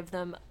people who give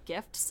them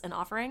gifts and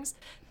offerings.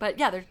 But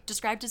yeah, they're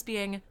described as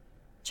being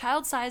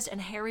child-sized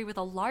and hairy with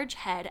a large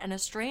head and a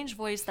strange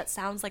voice that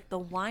sounds like the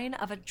whine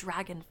of a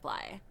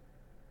dragonfly.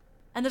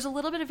 And there's a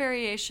little bit of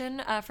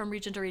variation from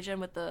region to region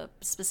with the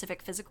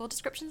specific physical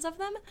descriptions of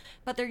them,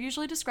 but they're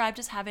usually described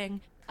as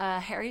having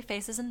hairy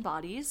faces and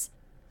bodies,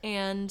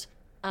 and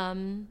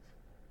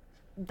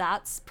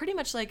that's pretty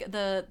much like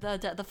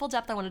the full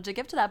depth I wanted to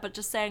give to that. But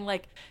just saying,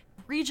 like,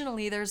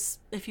 regionally, there's,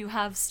 if you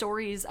have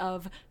stories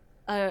of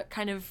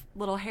kind of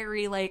little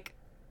hairy like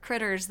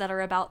critters that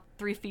are about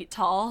 3 feet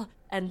tall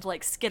and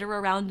like skitter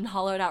around in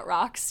hollowed out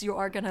rocks, you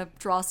are gonna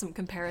draw some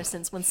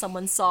comparisons when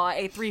someone saw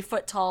a 3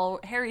 foot tall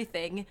hairy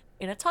thing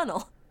in a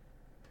tunnel.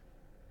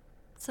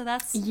 So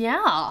that's...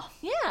 Yeah,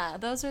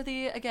 those are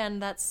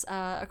that's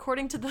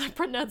according to the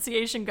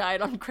pronunciation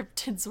guide on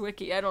Cryptids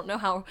Wiki. I don't know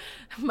how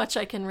much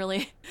I can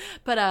really...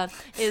 But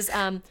is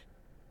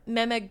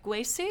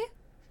Memegwesi.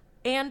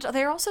 And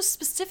they're also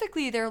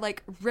specifically, they're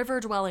like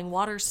river-dwelling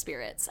water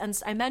spirits.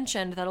 And I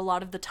mentioned that a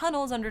lot of the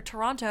tunnels under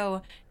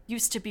Toronto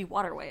used to be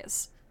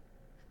waterways.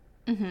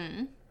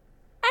 Mm-hmm.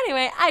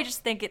 Anyway, I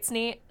just think it's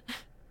neat.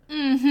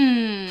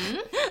 Mm-hmm.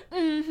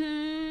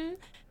 Mm-hmm.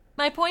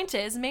 My point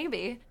is,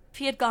 maybe if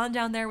he had gone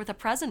down there with a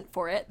present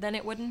for it, then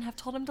it wouldn't have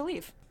told him to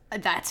leave.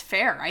 That's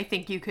fair. I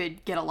think you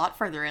could get a lot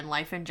further in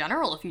life in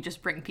general if you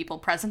just bring people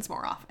presents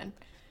more often.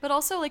 But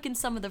also, like, in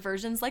some of the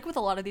versions, like with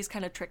a lot of these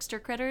kind of trickster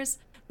critters,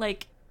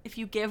 like, if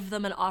you give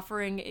them an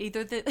offering,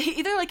 either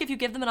like, if you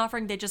give them an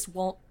offering, they just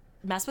won't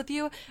mess with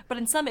you. But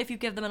in some, if you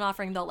give them an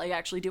offering, they'll, like,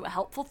 actually do a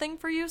helpful thing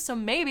for you. So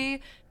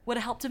maybe would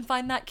have helped him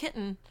find that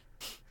kitten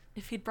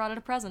if he'd brought it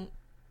a present.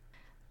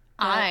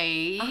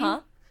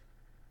 I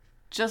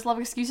just love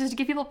excuses to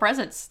give people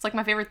presents. It's like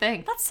my favorite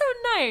thing. That's so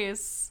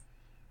nice.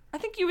 I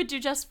think you would do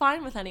just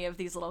fine with any of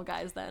these little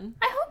guys then.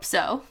 I hope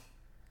so.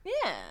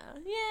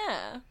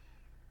 Yeah.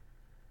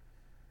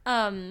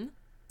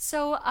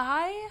 So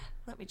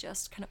let me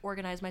just kind of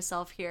organize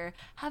myself here,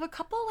 have a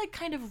couple like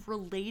kind of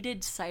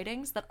related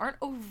sightings that aren't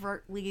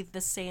overtly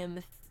the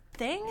same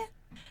thing,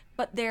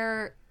 but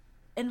they're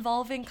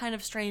involving kind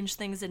of strange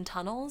things in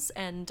tunnels,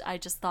 and I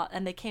just thought,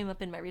 and they came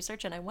up in my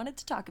research and I wanted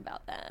to talk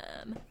about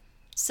them.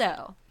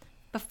 So,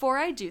 before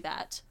I do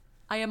that,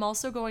 I am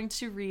also going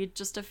to read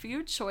just a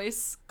few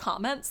choice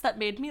comments that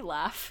made me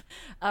laugh,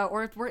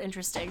 or were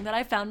interesting, that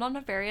I found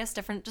on various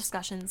different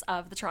discussions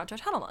of the Toronto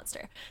Tunnel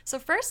Monster. So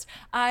first,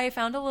 I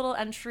found a little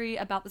entry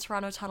about the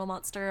Toronto Tunnel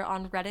Monster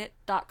on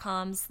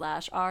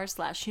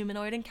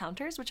reddit.com/r/humanoid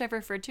encounters, which I've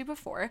referred to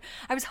before.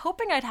 I was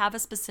hoping I'd have a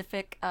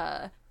specific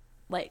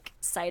like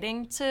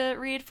sighting to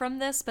read from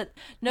this, but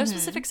no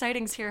specific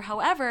sightings here.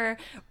 However,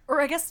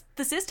 or I guess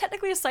this is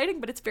technically a sighting,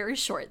 but it's very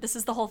short. This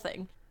is the whole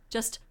thing.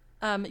 Just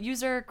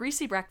user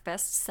Greasy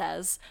Breakfast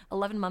says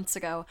 11 months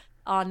ago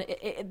on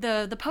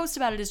the post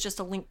about it is just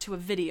a link to a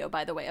video,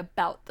 by the way,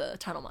 about the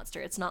tunnel monster.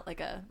 It's not like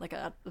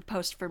a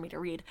post for me to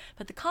read,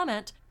 but the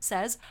comment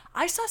says,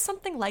 I saw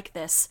something like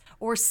this,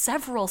 or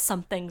several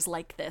somethings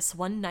like this,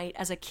 one night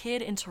as a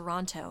kid in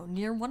Toronto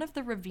near one of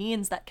the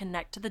ravines that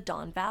connect to the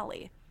Don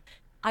Valley.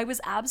 I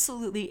was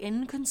absolutely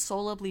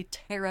inconsolably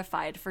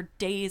terrified for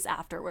days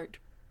afterward.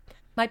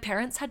 My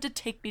parents had to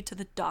take me to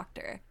the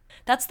doctor.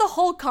 That's the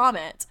whole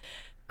comment.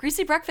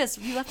 Greasy Breakfast,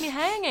 you left me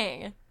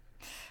hanging.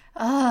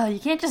 You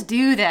can't just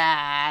do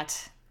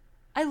that.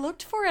 I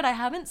looked for it. I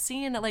haven't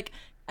seen it. Like,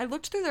 I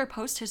looked through their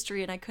post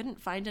history and I couldn't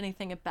find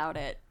anything about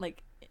it.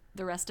 Like,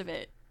 the rest of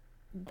it.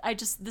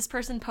 This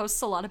person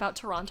posts a lot about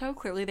Toronto.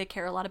 Clearly they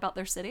care a lot about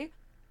their city.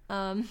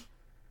 So,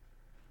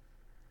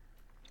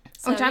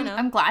 which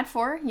I'm glad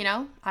for,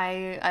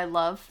 I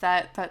love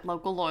that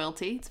local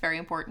loyalty. It's very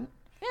important.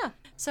 Yeah.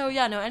 So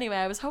yeah, no, anyway,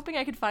 I was hoping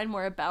I could find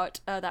more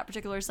about that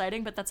particular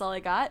sighting, but that's all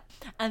I got.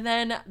 And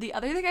then the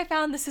other thing I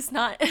found, it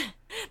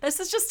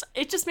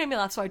just made me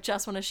laugh, so I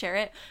just want to share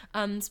it.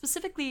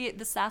 Specifically,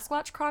 the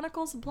Sasquatch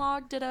Chronicles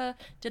blog did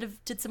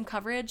some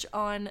coverage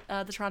on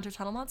the Toronto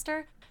Tunnel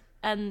Monster.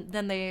 And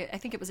then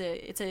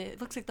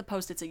it looks like the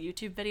post, it's a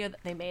YouTube video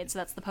that they made, so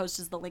that's the post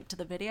is the link to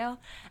the video.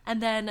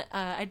 And then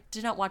I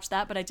did not watch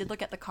that, but I did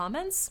look at the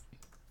comments.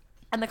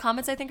 And the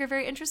comments I think are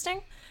very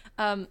interesting.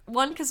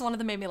 One, because one of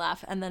them made me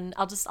laugh, and then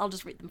I'll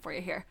just read them for you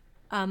here.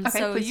 Okay,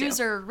 so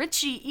user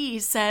Richie E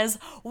says,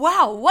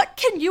 "Wow, what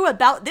can you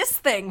about this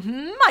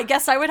thing? I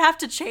guess I would have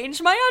to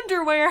change my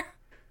underwear."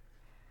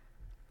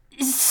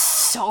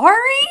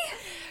 Sorry?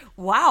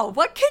 Wow,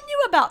 what can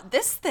you about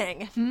this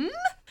thing?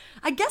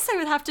 I guess I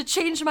would have to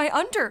change my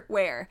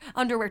underwear.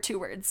 Underwear, 2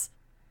 words.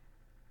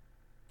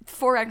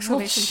 4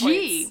 exclamation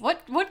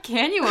points. What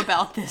can you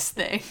about this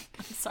thing?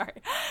 I'm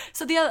sorry.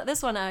 So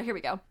this one, here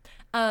we go.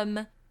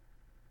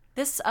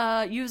 This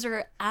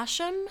user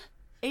Ashim,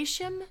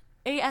 Asheim,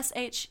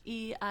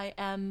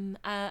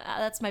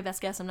 that's my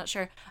best guess, I'm not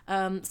sure,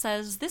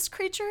 says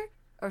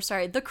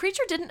the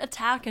creature didn't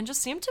attack and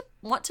just seemed to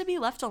want to be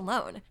left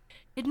alone.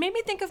 It made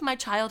me think of my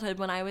childhood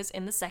when I was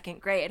in the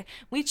 2nd grade.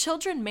 We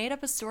children made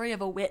up a story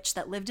of a witch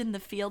that lived in the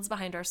fields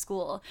behind our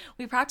school.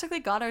 We practically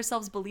got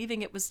ourselves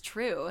believing it was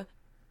true.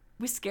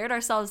 We scared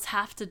ourselves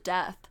half to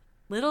death.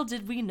 Little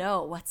did we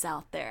know what's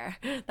out there.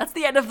 That's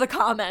the end of the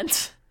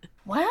comment.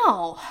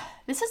 Wow,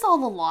 this is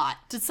all a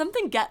lot. Did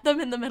something get them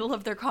in the middle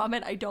of their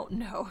comment? I don't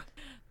know.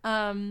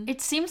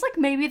 It seems like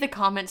maybe the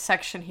comment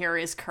section here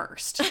is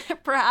cursed.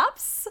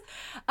 Perhaps.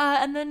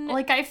 And then...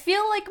 I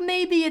feel like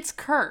maybe it's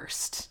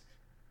cursed.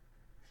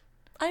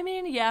 I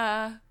mean,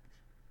 yeah.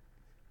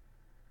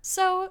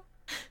 So...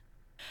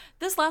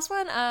 This last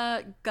one,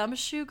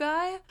 Gumshoe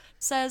Guy,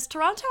 says,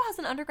 Toronto has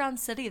an underground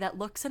city that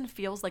looks and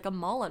feels like a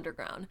mall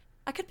underground.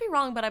 I could be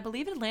wrong, but I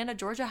believe Atlanta,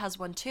 Georgia has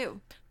one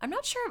too. I'm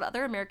not sure of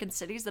other American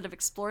cities that have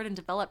explored and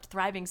developed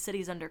thriving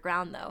cities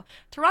underground, though.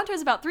 Toronto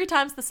is about 3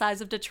 times the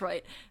size of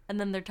Detroit, and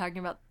then they're talking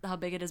about how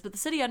big it is, but the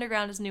city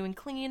underground is new and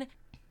clean.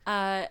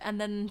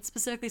 And then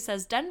specifically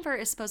says, Denver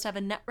is supposed to have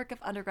a network of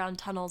underground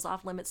tunnels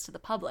off limits to the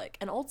public,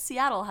 and Old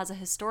Seattle has a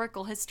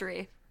historical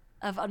history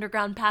of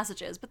underground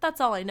passages, but that's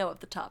all I know of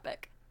the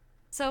topic.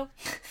 So,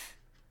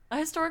 a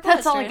historical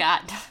history. That's all I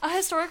got. A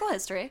historical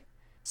history.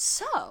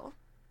 So,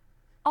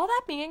 all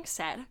that being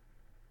said,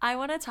 I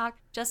want to talk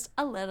just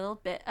a little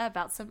bit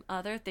about some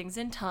other things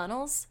in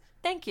tunnels.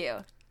 Thank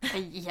you.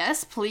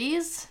 Yes,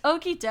 please.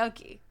 Okie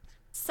dokie.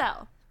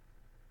 So,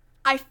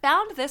 I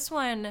found this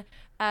one.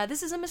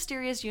 This is a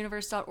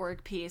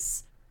mysteriousuniverse.org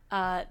piece.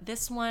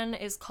 This one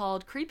is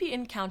called Creepy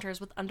Encounters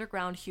with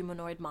Underground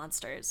Humanoid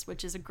Monsters,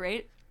 which is a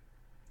great...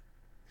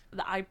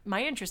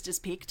 my interest is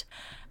piqued.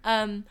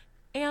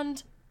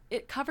 And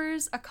it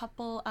covers a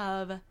couple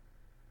of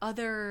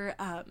other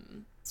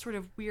sort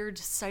of weird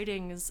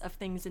sightings of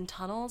things in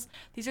tunnels.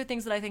 These are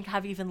things that I think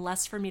have even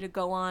less for me to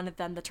go on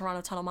than the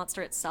Toronto Tunnel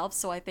Monster itself,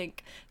 so I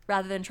think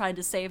rather than trying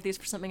to save these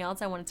for something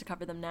else, I wanted to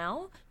cover them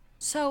now.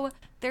 So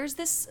there's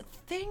this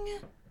thing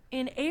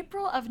in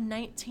April of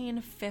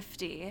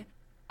 1950.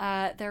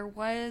 There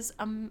was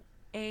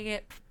a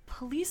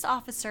police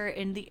officer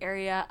in the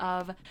area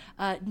of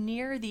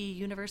near the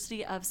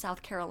University of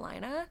South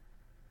Carolina.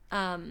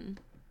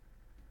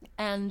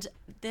 And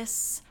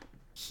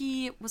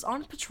he was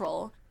on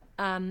patrol,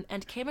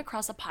 and came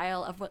across a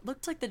pile of what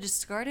looked like the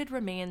discarded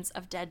remains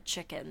of dead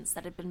chickens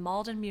that had been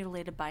mauled and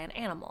mutilated by an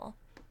animal.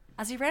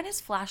 As he ran his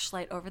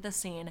flashlight over the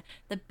scene,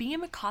 the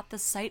beam caught the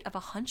sight of a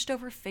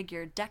hunched-over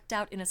figure decked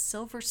out in a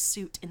silver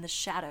suit in the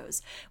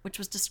shadows, which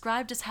was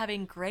described as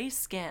having gray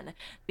skin,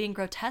 being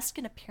grotesque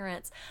in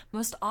appearance.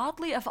 Most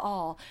oddly of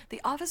all,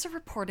 the officer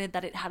reported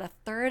that it had a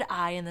third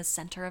eye in the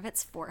center of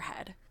its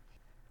forehead.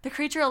 The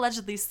creature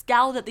allegedly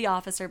scowled at the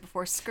officer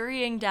before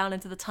scurrying down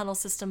into the tunnel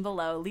system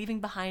below,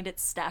 leaving behind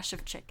its stash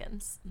of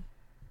chickens.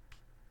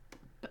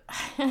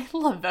 I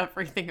love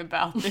everything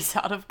about this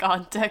out of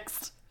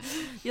context.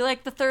 You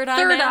like the third eye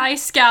Third man? eye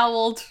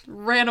scowled,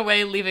 ran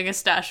away, leaving a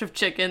stash of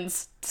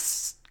chickens.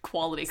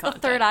 Quality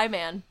content. The third eye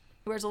man.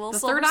 He wears a little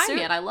silver third eye suit,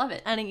 man, I love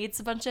it. and he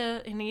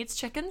eats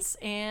chickens,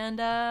 and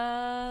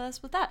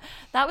that's what that.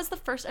 That was the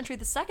first entry.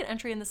 The second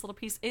entry in this little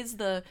piece is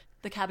the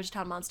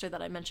Cabbagetown Monster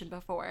that I mentioned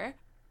before.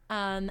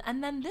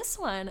 And then this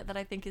one that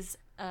I think is,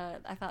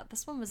 I thought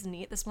this one was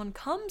neat. This one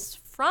comes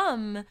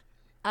from,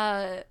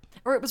 or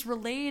it was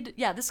relayed.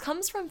 Yeah, this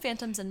comes from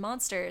Phantoms and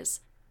Monsters,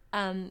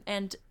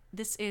 and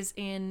this is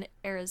in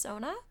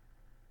Arizona.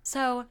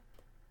 So,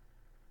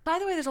 by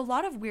the way, there's a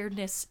lot of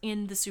weirdness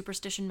in the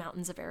Superstition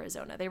Mountains of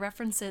Arizona. They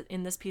reference it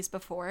in this piece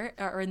before,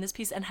 or in this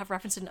piece, and have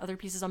referenced it in other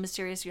pieces on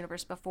Mysterious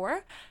Universe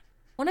before.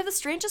 One of the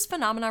strangest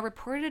phenomena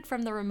reported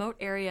from the remote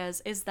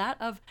areas is that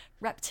of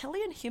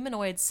reptilian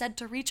humanoids said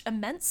to reach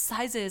immense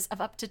sizes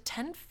of up to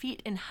 10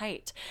 feet in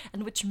height,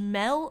 and which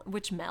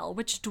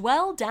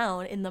dwell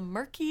down in the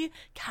murky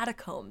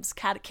catacombs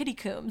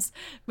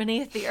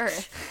beneath the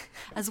earth,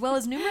 as well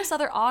as numerous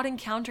other odd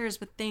encounters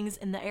with things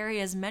in the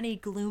area's many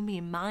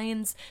gloomy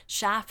mines,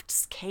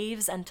 shafts,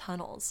 caves, and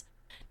tunnels.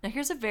 Now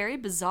here's a very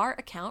bizarre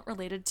account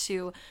related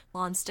to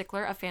Lon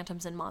Stickler of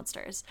Phantoms and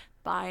Monsters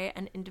by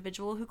an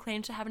individual who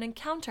claimed to have an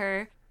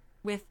encounter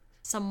with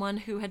someone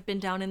who had been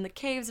down in the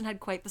caves and had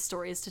quite the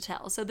stories to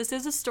tell. So this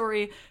is a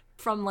story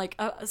from like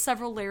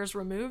several layers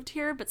removed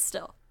here, but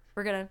still,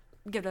 we're gonna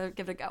give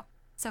it a go.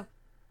 So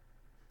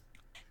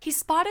he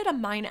spotted a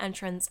mine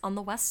entrance on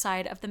the west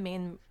side of the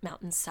main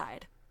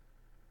mountainside.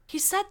 He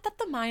said that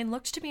the mine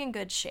looked to be in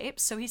good shape,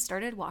 so he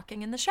started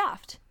walking in the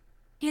shaft.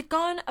 He had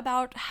gone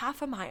about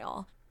half a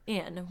mile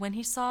in when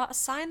he saw a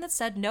sign that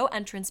said no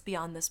entrance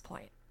beyond this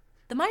point.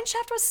 The mine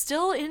shaft was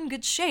still in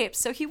good shape,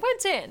 so he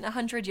went in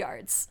 100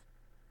 yards.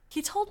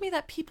 He told me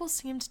that people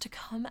seemed to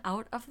come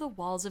out of the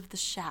walls of the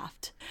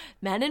shaft.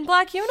 Men in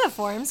black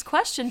uniforms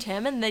questioned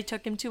him, and they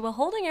took him to a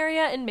holding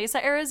area in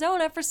Mesa,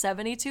 Arizona for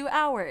 72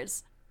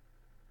 hours.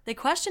 They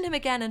questioned him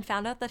again and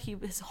found out that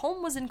his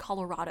home was in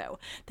Colorado.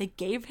 They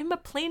gave him a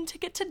plane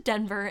ticket to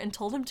Denver and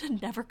told him to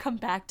never come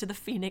back to the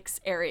Phoenix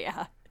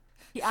area.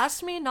 He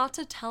asked me not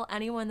to tell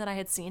anyone that I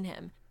had seen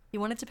him. He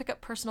wanted to pick up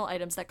personal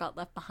items that got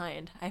left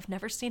behind. I've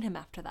never seen him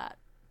after that.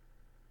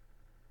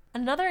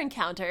 Another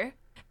encounter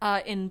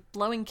in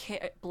Blowing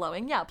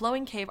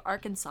Cave,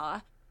 Arkansas.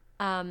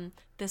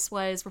 This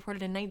was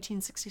reported in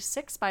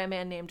 1966 by a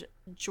man named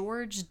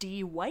George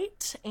D.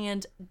 White,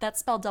 and that's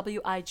spelled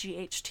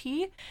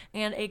W-I-G-H-T,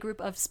 and a group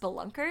of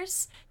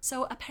spelunkers.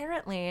 So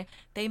apparently,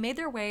 they made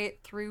their way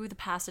through the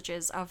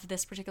passages of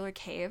this particular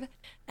cave,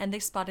 and they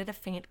spotted a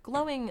faint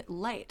glowing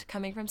light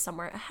coming from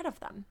somewhere ahead of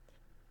them.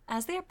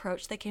 As they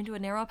approached, they came to a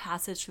narrow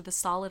passage through the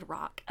solid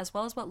rock, as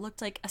well as what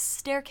looked like a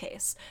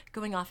staircase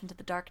going off into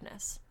the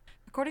darkness.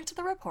 According to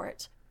the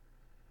report,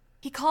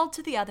 he called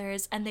to the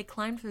others, and they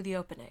climbed through the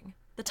opening.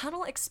 The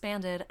tunnel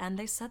expanded, and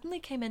they suddenly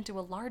came into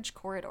a large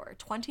corridor,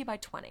 20 by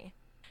 20.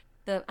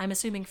 I'm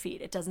assuming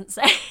feet, it doesn't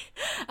say.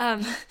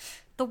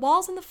 The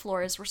walls and the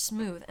floors were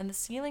smooth, and the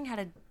ceiling had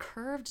a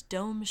curved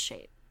dome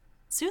shape.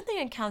 Soon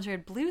they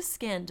encountered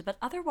blue-skinned, but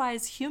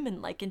otherwise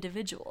human-like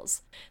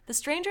individuals. The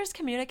strangers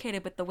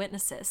communicated with the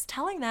witnesses,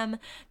 telling them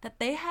that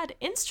they had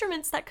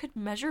instruments that could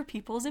measure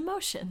people's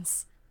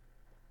emotions.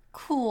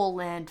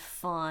 Cool and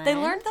fun. They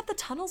learned that the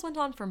tunnels went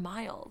on for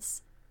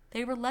miles.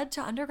 They were led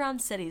to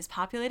underground cities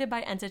populated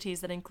by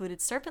entities that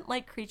included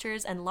serpent-like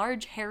creatures and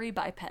large, hairy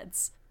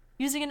bipeds.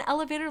 Using an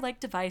elevator-like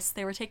device,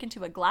 they were taken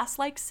to a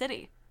glass-like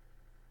city.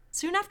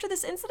 Soon after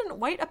this incident,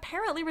 White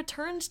apparently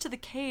returned to the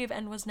cave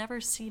and was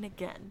never seen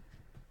again.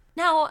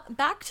 Now,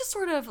 back to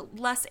sort of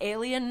less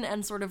alien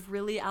and sort of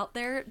really out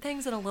there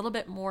things and a little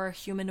bit more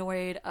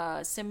humanoid,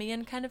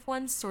 simian kind of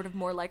ones, sort of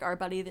more like our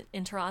buddy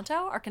in Toronto,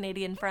 our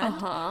Canadian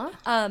friend.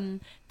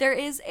 There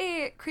is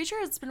a creature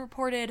that's been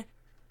reported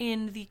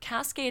in the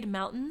Cascade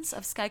Mountains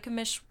of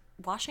Skykomish,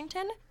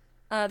 Washington.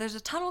 There's a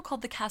tunnel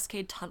called the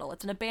Cascade Tunnel.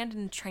 It's an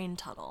abandoned train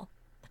tunnel.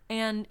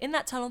 And in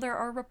that tunnel, there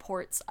are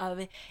reports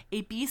of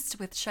a beast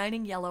with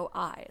shining yellow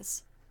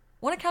eyes.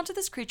 One account of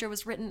this creature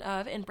was written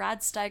of in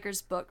Brad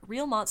Steiger's book,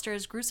 Real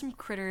Monsters, Gruesome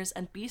Critters,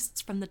 and Beasts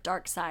from the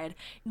Dark Side,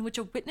 in which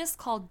a witness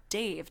called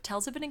Dave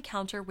tells of an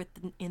encounter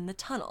in the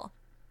tunnel.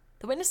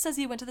 The witness says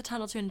he went to the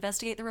tunnel to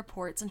investigate the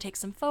reports and take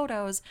some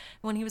photos,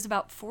 and when he was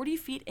about 40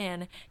 feet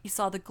in, he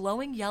saw the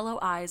glowing yellow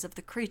eyes of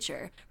the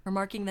creature,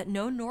 remarking that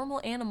no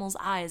normal animal's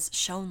eyes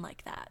shone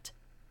like that.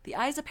 The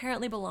eyes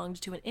apparently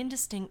belonged to an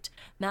indistinct,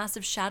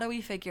 massive,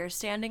 shadowy figure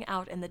standing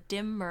out in the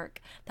dim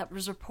murk that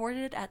was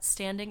reported at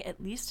standing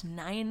at least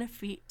 9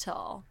 feet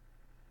tall.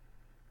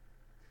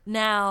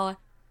 Now,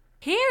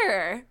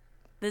 here,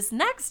 this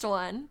next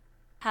one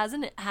has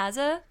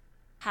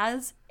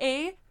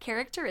a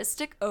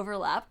characteristic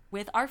overlap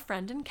with our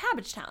friend in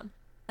Cabbagetown.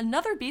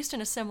 Another beast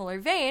in a similar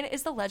vein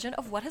is the legend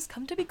of what has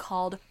come to be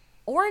called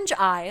Orange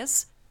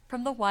Eyes,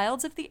 from the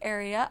wilds of the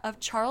area of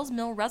Charles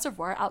Mill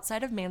Reservoir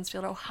outside of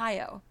Mansfield,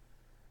 Ohio.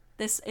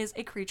 This is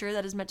a creature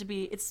that is meant to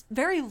be, it's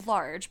very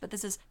large, but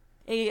this is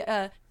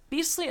a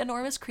beastly,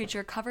 enormous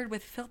creature covered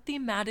with filthy,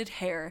 matted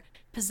hair,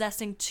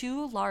 possessing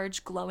 2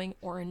 large, glowing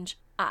orange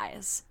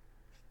eyes.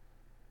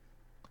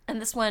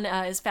 And this one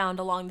is found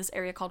along this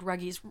area called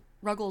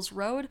Ruggles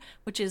Road,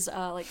 which is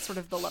like sort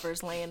of the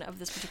lover's lane of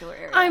this particular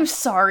area. I'm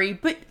sorry,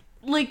 but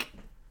like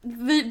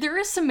there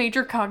is some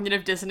major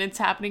cognitive dissonance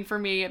happening for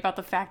me about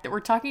the fact that we're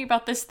talking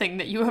about this thing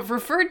that you have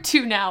referred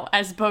to now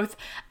as both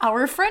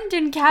our friend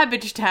in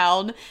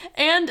Cabbagetown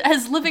and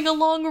as living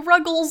along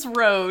Ruggles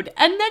Road,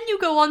 and then you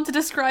go on to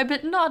describe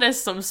it not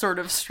as some sort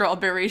of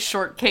strawberry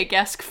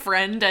shortcake-esque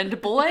friend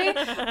and boy,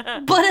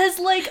 but as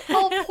like a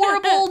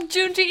horrible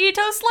Junji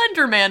Ito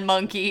Slenderman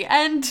monkey,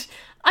 and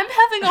I'm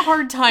having a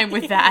hard time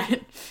with that.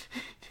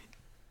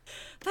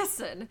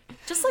 Listen,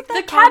 just like that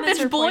the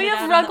Cabbage Boy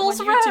of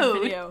Ruggles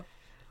Road. Video.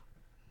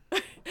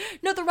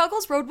 No, the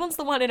Ruggles Road one's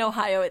the one in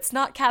Ohio. It's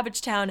not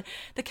Cabbagetown.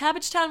 The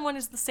Cabbagetown one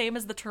is the same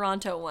as the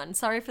Toronto one.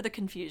 Sorry for the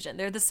confusion.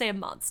 They're the same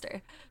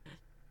monster.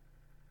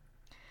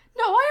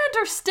 No, I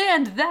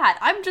understand that.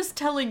 I'm just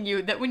telling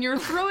you that when you're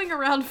throwing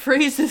around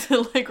phrases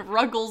like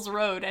Ruggles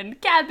Road and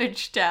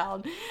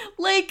Cabbagetown,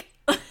 like,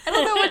 I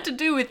don't know what to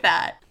do with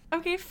that.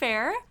 Okay,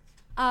 fair.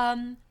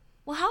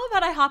 Well, how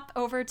about I hop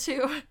over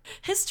to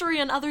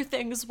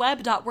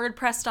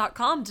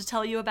historyandotherthingsweb.wordpress.com to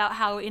tell you about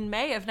how in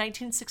May of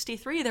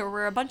 1963 there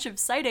were a bunch of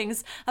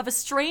sightings of a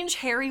strange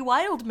hairy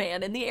wild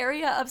man in the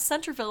area of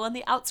Centerville on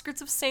the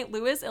outskirts of St.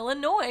 Louis,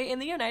 Illinois in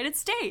the United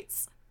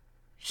States.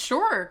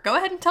 Sure, go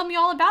ahead and tell me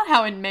all about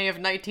how in May of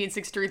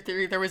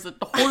 1963 there was a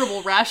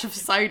horrible rash of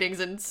sightings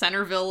in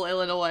Centerville,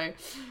 Illinois.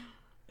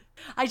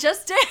 I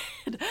just did!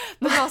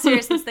 But in all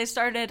seriousness, they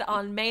started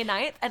on May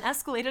 9th and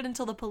escalated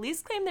until the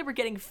police claimed they were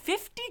getting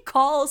 50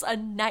 calls a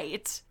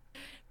night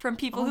from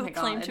people who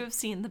claimed to have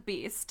seen the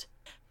beast.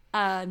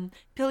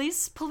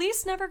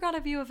 Police never got a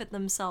view of it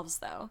themselves,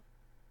 though.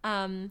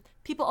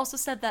 People also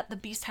said that the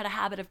beast had a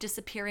habit of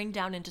disappearing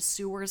down into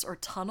sewers or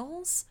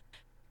tunnels.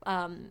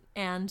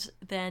 And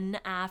then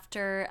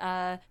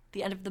after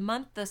the end of the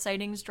month, the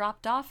sightings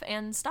dropped off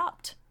and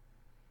stopped.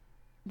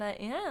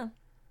 But yeah.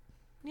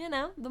 You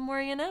know, the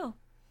more you know.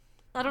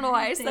 I don't know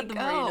why I said the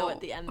more you know at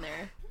the end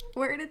there.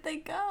 Where did they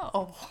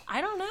go? I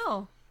don't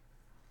know.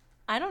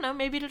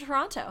 Maybe to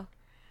Toronto.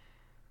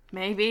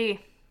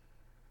 Maybe.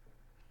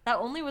 That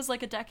only was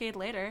like a decade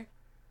later.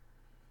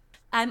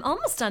 I'm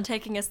almost done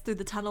taking us through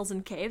the tunnels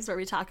and caves where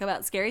we talk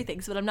about scary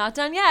things, but I'm not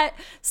done yet.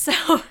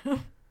 So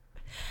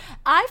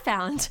I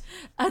found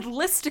a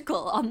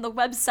listicle on the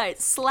website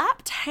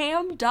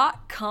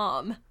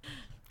slappedham.com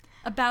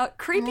about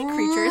creepy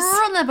creatures.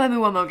 Run that by me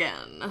one more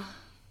again.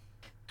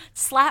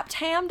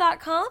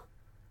 Slappedham.com?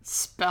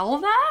 Spell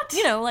that?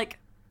 You know, like,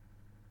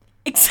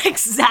 it's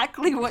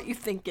exactly what you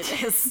think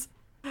it is.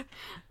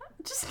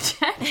 Just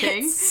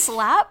checking. It's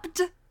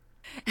slapped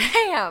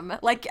ham.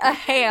 Like a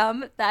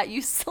ham that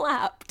you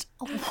slapped.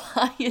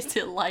 Why is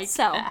it like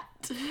that?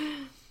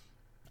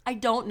 I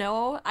don't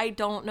know. I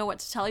don't know what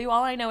to tell you.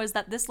 All I know is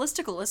that this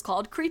listicle is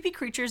called Creepy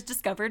Creatures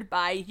Discovered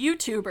by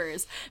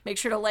YouTubers. Make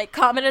sure to like,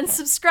 comment, and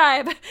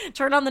subscribe.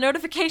 Turn on the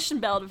notification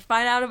bell to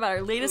find out about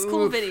our latest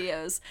cool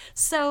videos.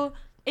 So,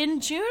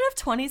 in June of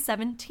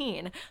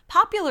 2017,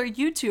 popular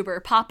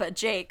YouTuber Papa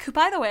Jake, who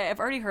by the way I've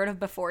already heard of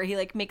before, he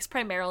like makes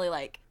primarily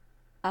like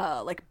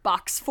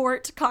box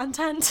fort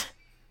content.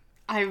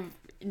 I've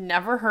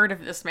never heard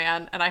of this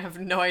man, and I have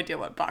no idea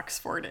what box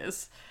fort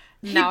is.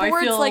 He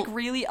boards like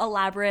really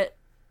elaborate.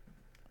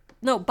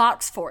 No,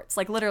 box forts,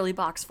 like literally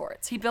box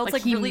forts. He builds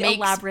like really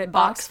elaborate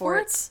box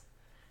forts.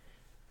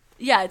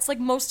 Yeah, it's like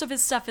most of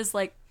his stuff is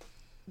like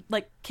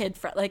kid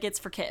like it's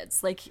for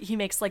kids. Like he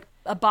makes like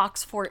a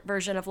box fort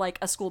version of like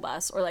a school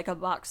bus or like a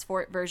box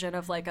fort version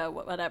of like a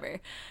whatever.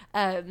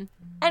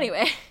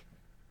 Anyway,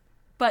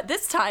 but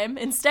this time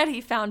instead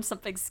he found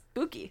something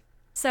spooky.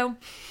 So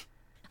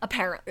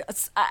apparently,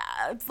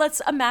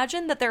 let's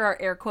imagine that there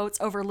are air quotes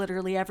over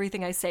literally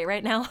everything I say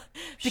right now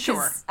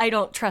because I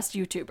don't trust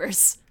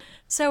YouTubers.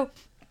 So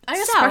I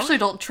especially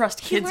don't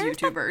trust kids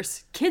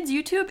YouTubers. Kids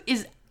YouTube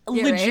is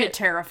legit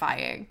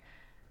terrifying.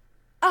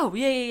 Oh,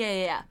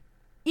 yeah.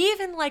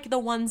 Even like the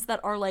ones that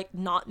are like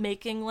not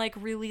making like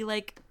really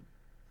like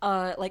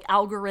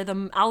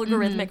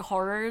algorithmic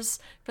horrors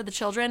for the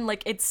children,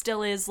 like it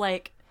still is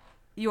like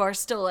you are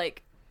still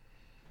like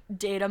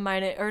data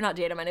mining, or not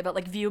data mining, but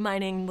like view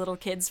mining little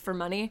kids for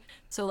money.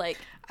 So like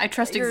I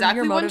trust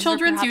exactly one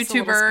children's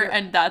YouTuber,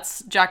 and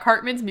that's Jack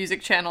Hartman's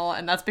music channel,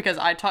 and that's because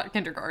I taught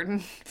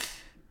kindergarten.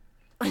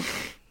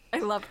 I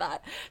love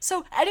that.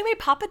 So anyway,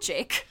 Papa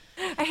Jake.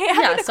 I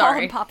hate to call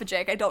him Papa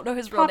Jake. I don't know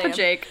his real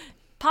name.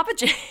 Papa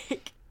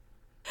Jake.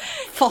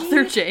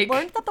 Father Jake.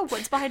 Learned that the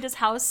woods behind his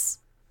house.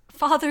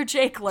 Father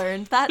Jake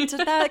learned that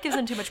gives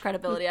him too much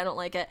credibility. I don't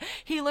like it.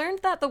 He learned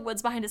that the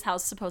woods behind his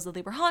house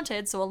supposedly were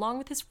haunted, so along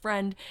with his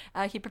friend,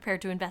 he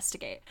prepared to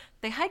investigate.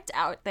 They hiked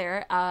out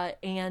there,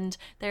 and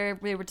they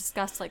were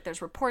discussed, like,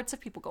 there's reports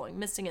of people going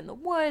missing in the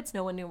woods.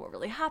 No one knew what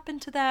really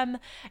happened to them.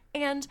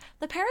 And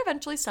the pair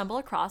eventually stumble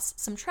across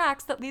some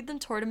tracks that lead them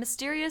toward a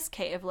mysterious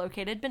cave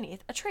located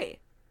beneath a tree.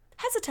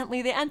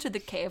 Hesitantly, they enter the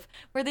cave,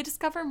 where they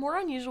discover more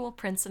unusual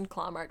prints and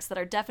claw marks that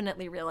are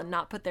definitely real and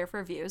not put there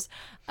for views.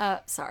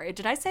 Sorry,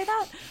 did I say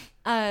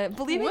that?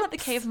 Believing that the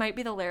cave might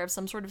be the lair of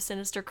some sort of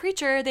sinister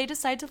creature, they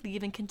decide to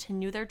leave and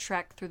continue their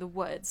trek through the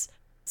woods.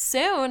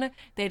 Soon,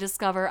 they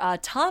discover a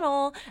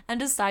tunnel and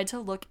decide to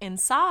look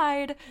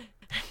inside.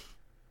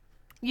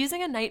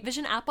 Using a night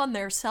vision app on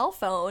their cell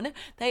phone,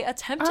 they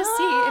attempt to see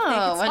if they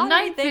can spot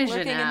anything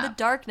lurking in the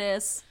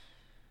darkness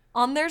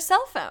on their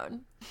cell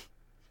phone.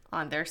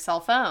 On their cell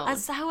phone.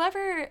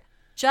 However,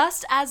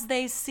 just as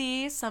they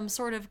see some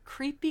sort of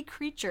creepy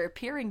creature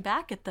peering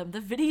back at them, the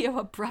video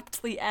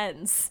abruptly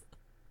ends.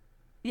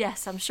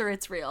 Yes, I'm sure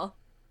it's real.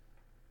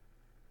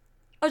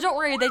 Oh, don't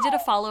worry, they did a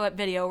follow-up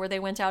video where they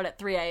went out at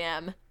 3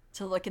 a.m.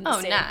 to look in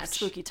the same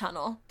spooky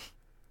tunnel.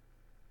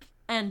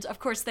 And, of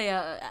course, they,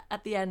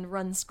 at the end,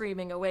 run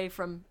screaming away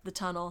from the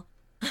tunnel.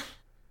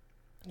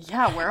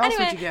 Yeah, where else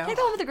would you go? Take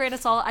that one with a grain of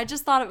salt. I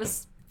just thought it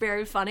was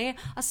very funny,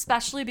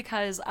 especially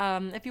because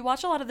if you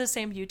watch a lot of the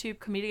same YouTube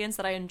comedians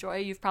that I enjoy,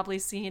 you've probably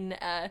seen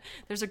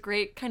there's a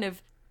great kind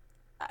of,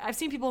 I've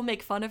seen people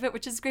make fun of it,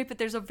 which is great, but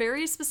there's a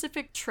very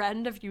specific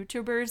trend of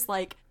YouTubers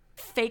like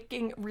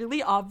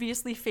really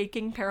obviously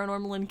faking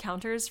paranormal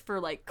encounters for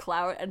like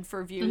clout and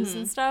for views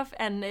and stuff,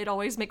 and it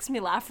always makes me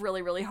laugh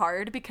really, really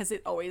hard because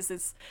it always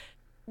is,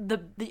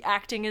 the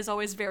acting is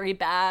always very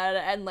bad,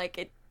 and like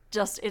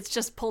it's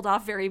just pulled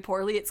off very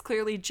poorly. It's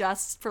clearly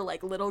just for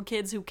like little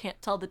kids who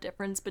can't tell the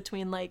difference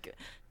between like,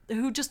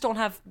 who just don't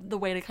have the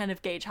way to kind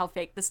of gauge how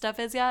fake this stuff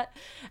is yet.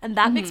 And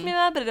that makes me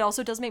mad, but it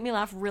also does make me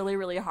laugh really,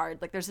 really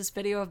hard. Like there's this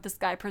video of this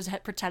guy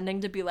pretending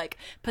to be like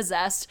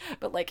possessed,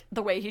 but like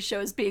the way he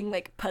shows being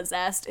like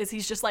possessed is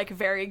he's just like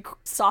very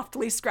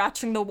softly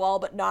scratching the wall,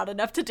 but not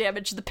enough to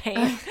damage the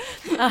paint.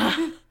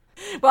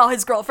 While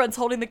his girlfriend's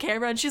holding the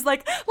camera and she's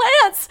like,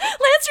 Lance,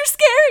 you're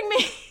scaring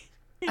me.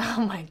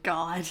 Oh my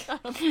god.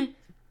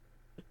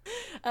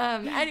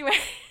 Anyway,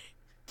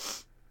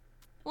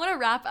 I want to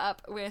wrap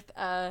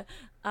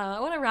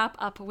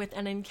up with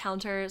an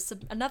encounter,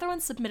 another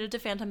one submitted to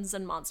Phantoms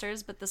and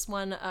Monsters, but this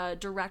one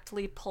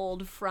directly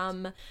pulled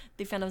from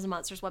the Phantoms and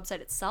Monsters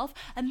website itself.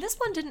 And this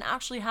one didn't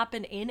actually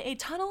happen in a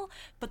tunnel,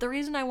 but the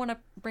reason I want to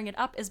bring it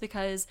up is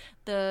because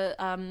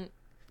the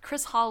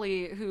Chris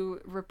Hawley,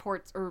 who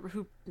reports, or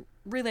who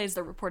relays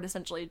the report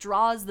essentially,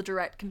 draws the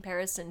direct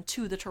comparison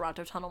to the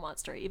Toronto Tunnel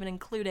Monster, even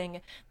including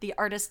the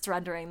artist's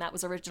rendering that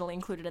was originally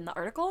included in the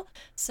article.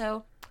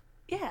 So,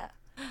 yeah,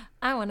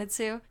 I wanted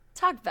to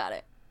talk about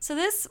it. So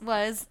this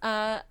was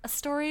a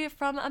story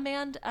from a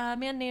man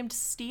named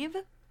Steve,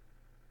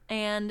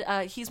 and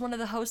he's one of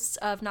the hosts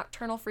of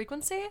Nocturnal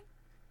Frequency.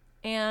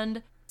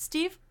 And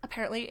Steve,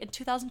 apparently, in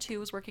 2002,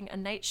 was working a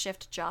night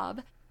shift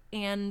job,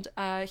 and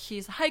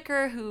he's a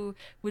hiker who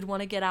would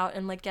want to get out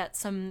and like get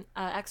some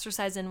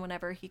exercise in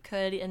whenever he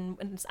could, and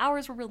when his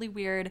hours were really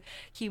weird,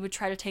 he would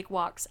try to take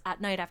walks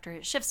at night after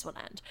his shifts would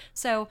end.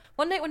 So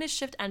one night when his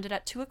shift ended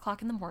at 2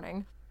 o'clock in the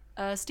morning,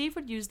 Steve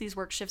would use these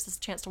work shifts as a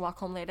chance to walk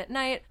home late at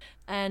night,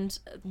 and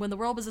when the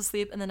world was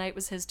asleep and the night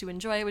was his to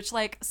enjoy, which,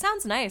 like,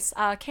 sounds nice.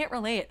 Can't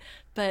relate,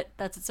 but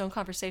that's its own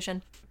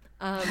conversation.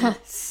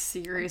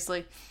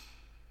 Seriously.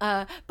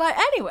 But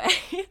anyway,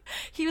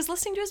 he was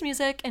listening to his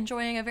music,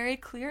 enjoying a very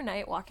clear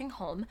night walking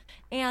home,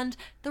 and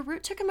the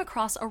route took him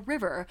across a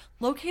river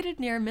located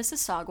near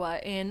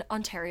Mississauga in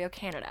Ontario,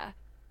 Canada.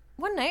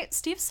 One night,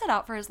 Steve set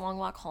out for his long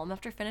walk home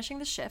after finishing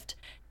the shift,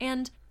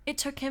 and it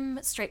took him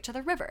straight to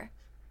the river.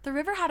 The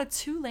river had a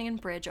 2-lane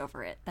bridge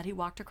over it that he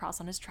walked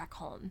across on his trek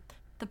home.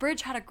 The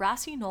bridge had a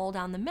grassy knoll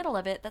down the middle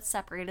of it that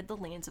separated the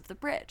lanes of the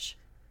bridge.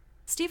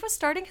 Steve was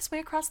starting his way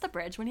across the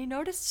bridge when he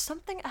noticed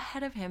something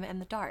ahead of him in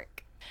the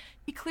dark.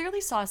 He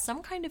clearly saw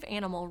some kind of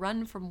animal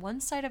run from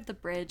one side of the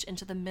bridge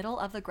into the middle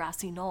of the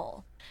grassy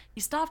knoll.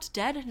 He stopped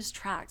dead in his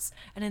tracks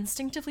and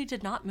instinctively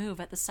did not move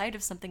at the sight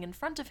of something in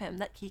front of him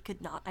that he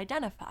could not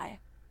identify.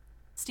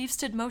 Steve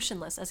stood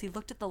motionless as he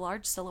looked at the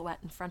large silhouette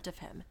in front of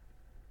him.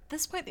 At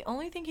this point, the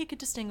only thing he could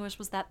distinguish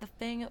was that the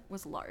thing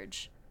was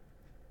large.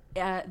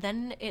 As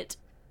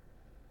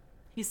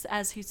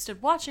he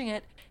stood watching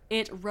it,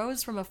 it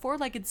rose from a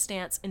 4-legged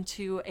stance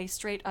into a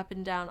straight up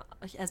and down,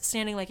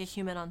 standing like a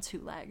human on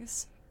 2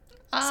 legs.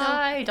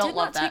 I don't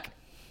love that.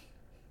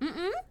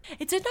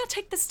 It did not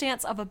take the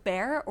stance of a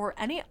bear or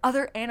any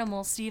other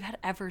animal Steve had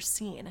ever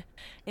seen.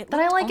 But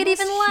I like it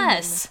even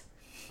less.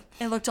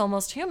 It looked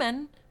almost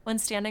human when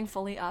standing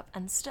fully up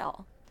and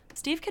still.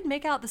 Steve could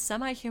make out the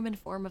semi-human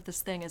form of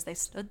this thing as they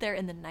stood there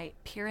in the night,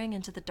 peering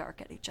into the dark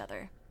at each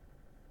other.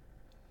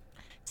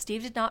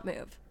 Steve did not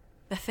move.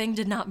 The thing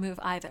did not move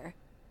either.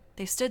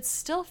 They stood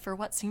still for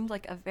what seemed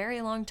like a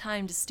very long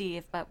time to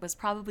Steve, but was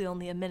probably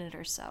only a minute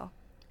or so.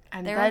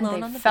 And then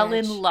they fell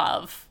in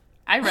love.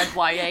 I read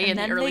YA in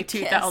the early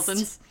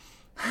 2000s.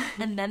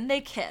 And then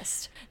they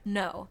kissed.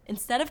 No,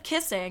 instead of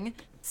kissing,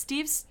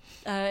 Steve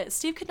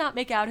could not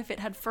make out if it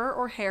had fur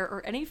or hair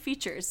or any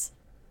features.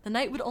 The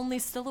night would only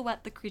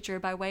silhouette the creature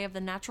by way of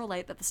the natural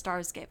light that the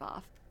stars gave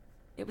off.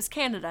 It was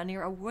Canada,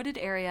 near a wooded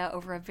area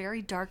over a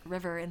very dark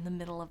river in the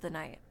middle of the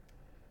night.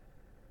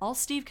 all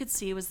Steve could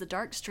see was the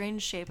dark,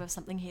 strange shape of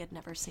something he had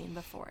never seen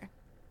before.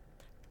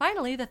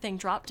 Finally, the thing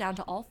dropped down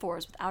to all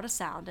fours without a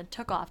sound and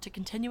took off to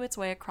continue its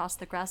way across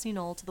the grassy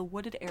knoll to the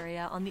wooded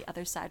area on the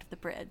other side of the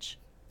bridge.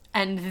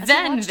 And As he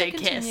then watched they it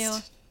continue,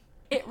 kissed.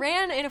 It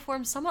ran in a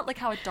form somewhat like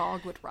how a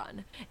dog would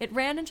run. It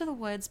ran into the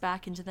woods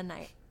back into the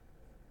night.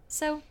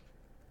 So,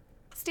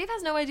 Steve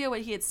has no idea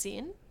what he had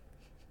seen,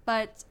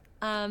 but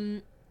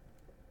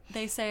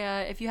they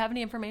say if you have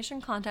any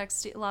information,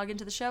 log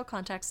into the show,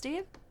 contact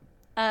Steve.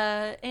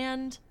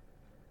 And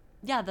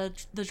yeah,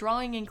 the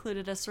drawing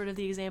included as sort of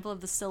the example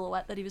of the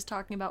silhouette that he was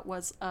talking about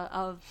was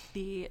of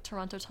the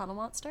Toronto Tunnel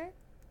Monster.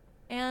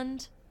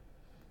 And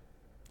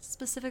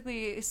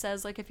specifically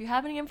says, like, if you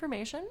have any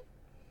information,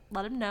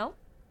 let him know.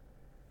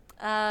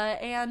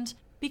 And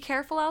be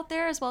careful out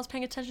there, as well as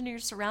paying attention to your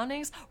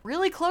surroundings.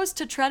 Really close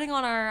to treading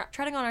on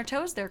our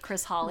toes there,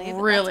 Chris Hawley.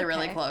 Really,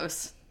 really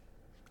close.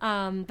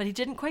 But he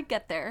didn't quite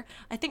get there.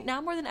 I think now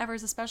more than ever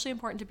is especially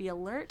important to be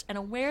alert and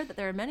aware that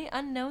there are many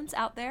unknowns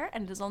out there,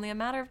 and it is only a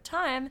matter of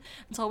time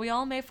until we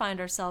all may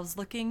find ourselves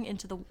looking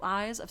into the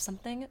eyes of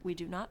something we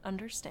do not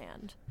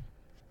understand.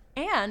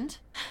 And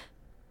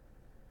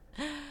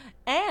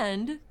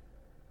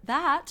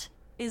that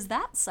is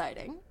that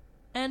sighting.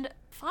 And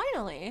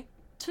finally,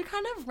 to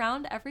kind of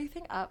round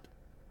everything up,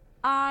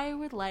 I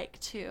would like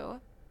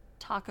to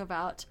talk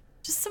about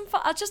just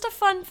a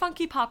fun,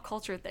 funky pop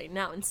culture thing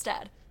now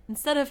instead.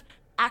 Instead of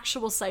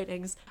actual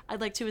sightings,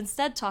 I'd like to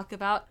instead talk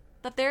about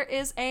that there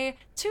is a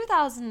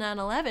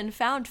 2011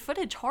 found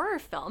footage horror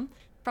film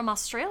from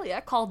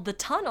Australia called The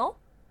Tunnel.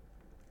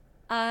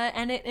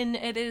 And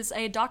it is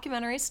a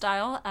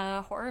documentary-style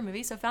horror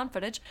movie, so found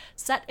footage,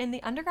 set in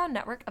the underground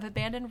network of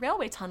abandoned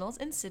railway tunnels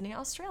in Sydney,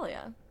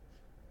 Australia.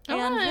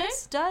 And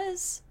this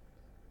does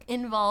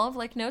involve,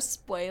 like, no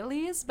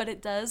spoilies, but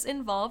it does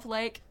involve,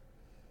 like,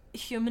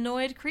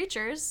 humanoid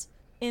creatures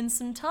in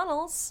some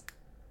tunnels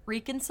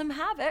wreaking some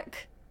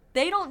havoc.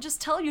 They don't just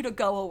tell you to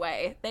go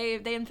away. They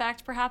in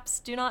fact perhaps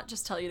do not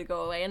just tell you to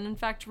go away, and in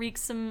fact wreak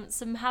some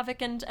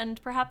havoc and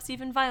perhaps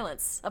even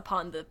violence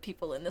upon the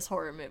people in this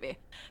horror movie.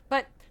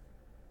 But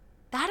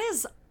that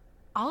is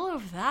all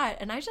of that,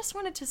 and I just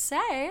wanted to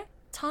say,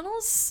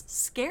 Tunnel's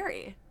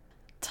scary.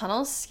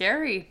 Tunnel's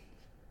scary.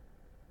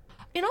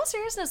 In all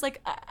seriousness, like,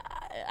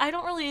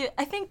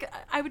 I think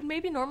I would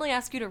maybe normally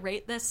ask you to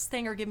rate this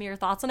thing or give me your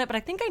thoughts on it, but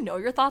I think I know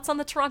your thoughts on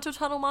the Toronto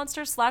Tunnel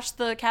Monster /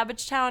 the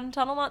Cabbagetown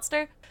Tunnel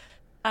Monster,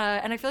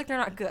 and I feel like they're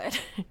not good.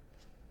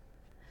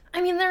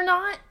 I mean, they're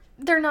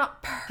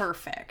not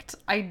perfect.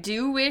 I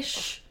do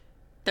wish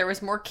there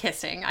was more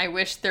kissing. I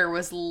wish there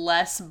was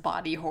less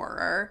body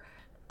horror.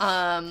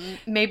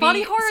 Maybe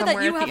body horror somewhere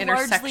that you at have the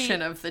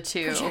intersection of the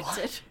two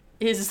projected.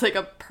 is like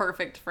a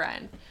perfect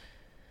friend.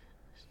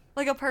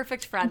 Like a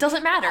perfect friend.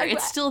 Doesn't matter.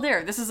 It's still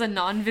there. This is a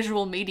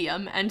non-visual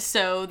medium, and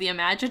so the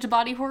imagined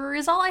body horror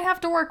is all I have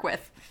to work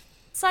with.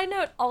 Side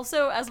note,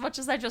 also, as much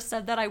as I just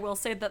said that, I will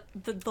say that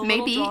the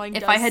maybe little drawing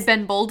if I had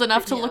been bold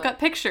enough to look out. up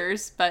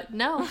pictures, but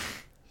no.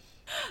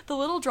 The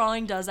little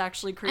drawing does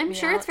actually creep me out. I'm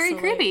sure it's very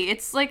creepy. Like,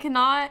 it's like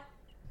not...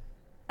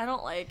 I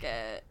don't like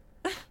it.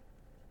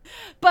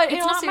 But it's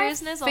in all not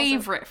seriousness, my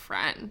favorite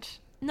friend.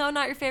 No,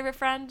 not your favorite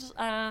friend.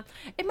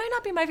 It might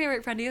not be my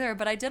favorite friend either,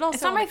 but I did also.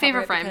 It's not my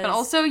favorite friend, but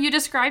also you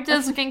described it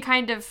as looking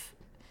kind of.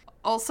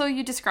 Also,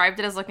 you described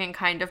it as looking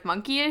kind of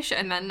monkeyish,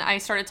 and then I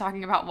started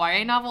talking about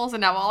YA novels,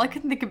 and now all I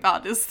can think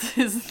about is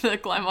the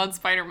Glamon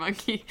spider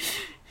monkey.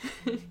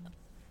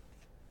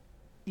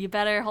 You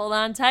better hold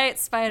on tight,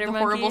 spider monkey.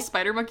 The horrible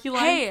spider monkey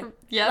line. Hey,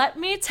 let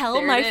me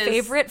tell my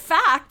favorite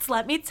fact.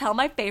 Let me tell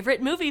my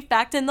favorite movie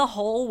fact in the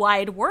whole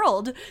wide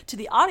world to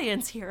the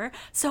audience here.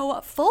 So,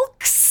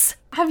 folks,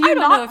 have you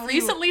not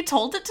recently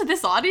told it to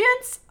this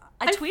audience?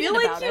 I tweeted feel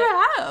about like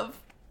you have.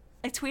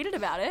 I tweeted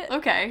about it.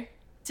 Okay.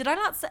 Did I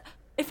not say?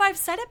 If I've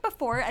said it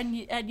before and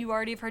you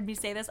already have heard me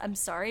say this, I'm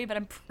sorry, but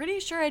I'm pretty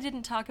sure I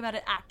didn't talk about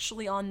it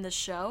actually on the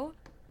show.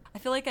 I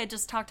feel like I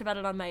just talked about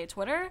it on my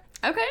Twitter.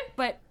 Okay.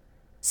 But,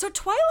 so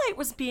Twilight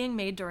was being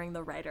made during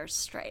the writer's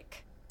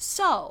strike.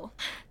 So,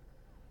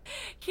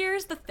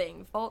 here's the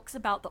thing, folks,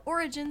 about the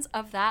origins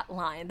of that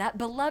line, that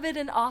beloved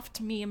and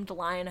oft memed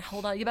line,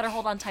 hold on, you better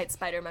hold on tight,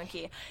 Spider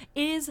Monkey,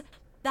 is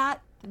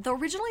that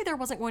originally there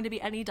wasn't going to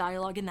be any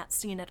dialogue in that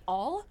scene at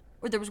all,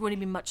 or there was going to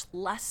be much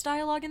less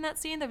dialogue in that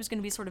scene. There was going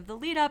to be sort of the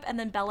lead up, and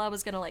then Bella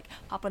was going to, like,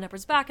 hop on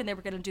Edward's back, and they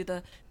were going to do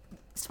the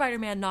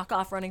Spider-Man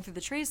knockoff running through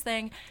the trees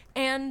thing,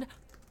 and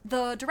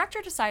the director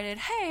decided,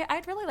 hey,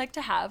 I'd really like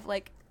to have,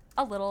 like,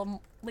 a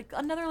little, like,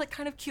 another, like,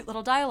 kind of cute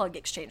little dialogue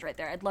exchange right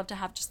there. I'd love to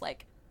have just,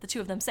 like, the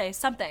two of them say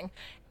something.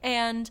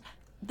 And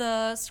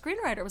the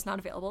screenwriter was not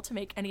available to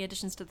make any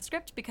additions to the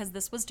script because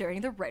this was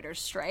during the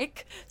writer's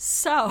strike.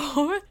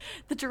 So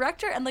the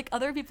director and, like,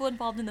 other people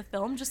involved in the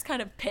film just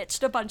kind of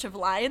pitched a bunch of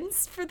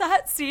lines for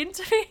that scene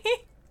to me.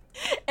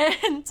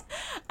 And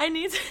I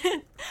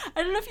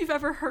don't know if you've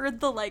ever heard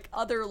the, like,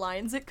 other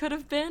lines it could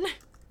have been.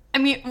 I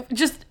mean,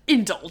 just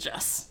indulge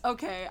us.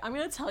 Okay, I'm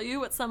gonna tell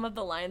you what some of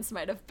the lines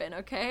might have been,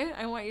 okay?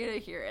 I want you to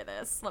hear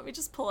this. Let me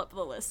just pull up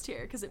the list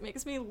here, because it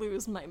makes me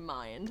lose my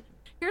mind.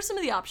 Here's some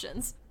of the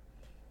options.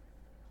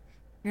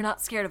 You're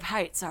not scared of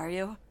heights, are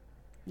you?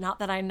 Not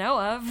that I know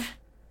of.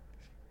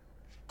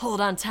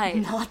 Hold on tight.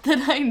 Not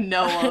that I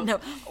know of. No.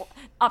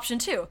 Option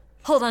 2.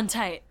 Hold on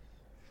tight.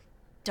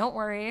 Don't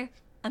worry.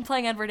 I'm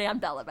playing Edward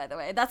and Bella, by the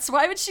way. That's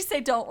why would she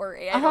say don't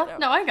worry? I don't know.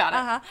 No, I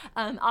got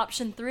it.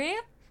 Option 3.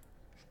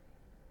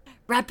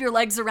 Wrap your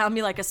legs around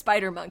me like a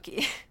spider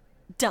monkey.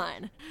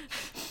 Done.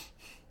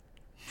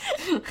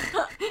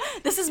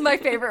 This is my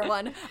favorite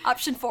one.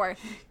 Option 4.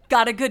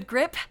 Got a good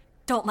grip?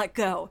 Don't let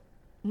go.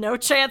 No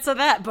chance of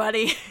that,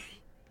 buddy.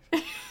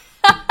 I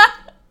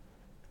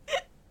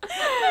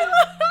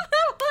love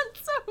that one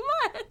so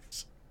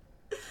much.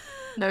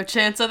 No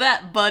chance of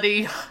that,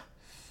 buddy.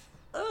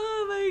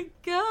 Oh my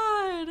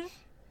god.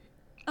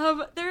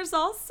 There's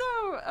also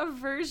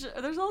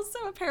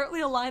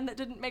apparently a line that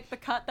didn't make the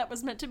cut that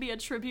was meant to be a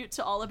tribute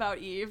to All About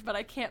Eve, but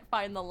I can't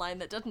find the line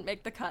that didn't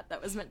make the cut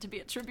that was meant to be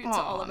a tribute to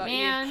All About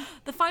Eve.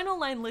 The final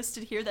line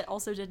listed here that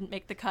also didn't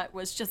make the cut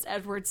was just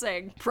Edward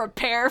saying,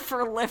 "Prepare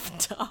for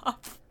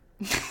liftoff."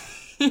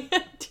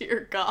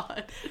 Dear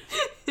God.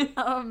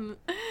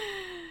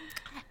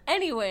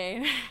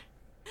 Anyway,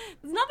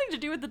 it's nothing to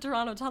do with the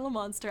Toronto Tunnel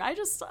Monster. I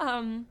just,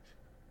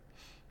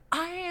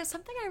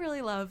 something I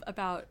really love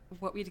about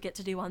what we get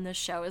to do on this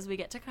show is we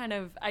get to kind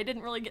of,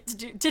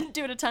 didn't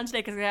do it a ton today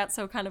because I got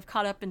so kind of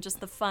caught up in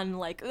just the fun,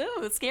 like,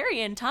 ooh,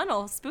 scary in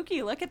tunnel,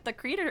 spooky, look at the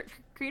creature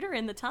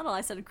in the tunnel. I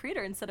said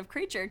creature instead of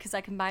creature because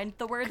I combined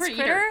the words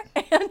critter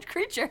and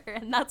creature,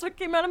 and that's what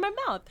came out of my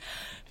mouth.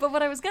 But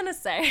what I was gonna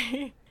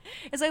say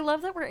is I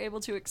love that we're able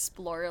to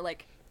explore,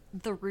 like,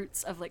 the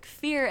roots of, like,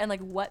 fear and, like,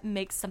 what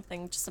makes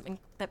something just something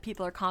that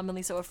people are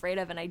commonly so afraid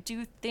of. And I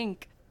do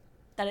think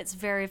that it's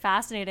very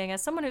fascinating,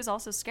 as someone who's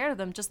also scared of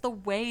them, just the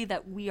way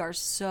that we are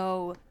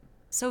so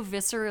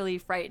viscerally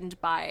frightened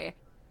by,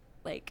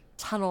 like,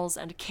 tunnels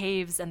and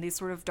caves and these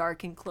sort of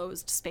dark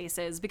enclosed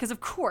spaces. Because, of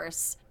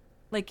course,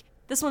 like,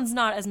 this one's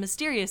not as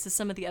mysterious as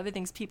some of the other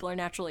things people are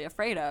naturally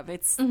afraid of.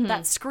 It's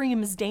that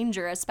screams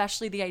danger,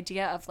 especially the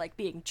idea of, like,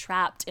 being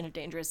trapped in a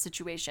dangerous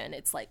situation.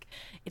 It's like,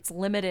 it's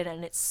limited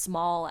and it's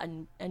small,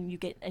 and you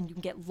can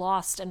get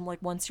lost, and,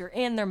 like, once you're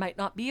in, there might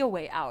not be a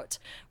way out,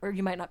 or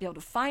you might not be able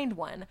to find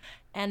one.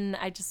 And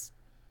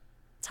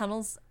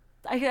tunnels,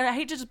 I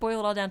hate to just boil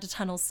it all down to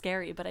tunnels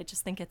scary, but I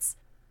just think it's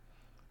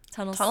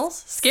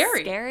tunnels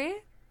scary.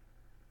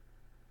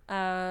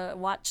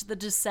 Watch The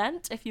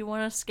Descent if you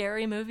want a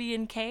scary movie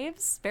in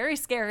caves. Very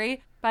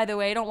scary, by the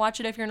way. Don't watch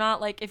it if you don't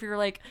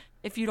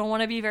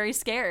want to be very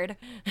scared.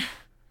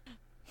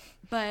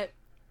 But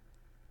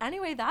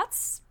anyway,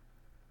 that's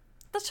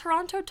the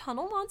Toronto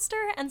Tunnel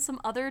Monster and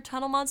some other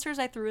tunnel monsters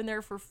I threw in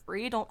there for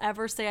free. Don't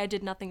ever say I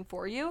did nothing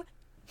for you.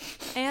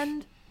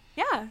 And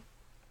yeah.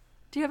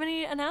 Do you have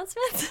any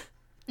announcements?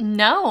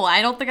 No,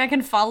 I don't think I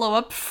can follow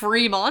up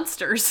free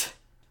monsters.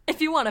 If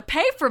you want to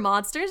pay for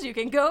monsters, you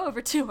can go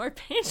over to our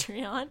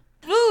Patreon.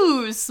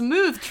 Ooh,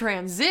 smooth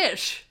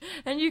transition.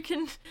 And you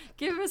can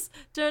give us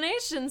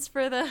donations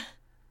for the...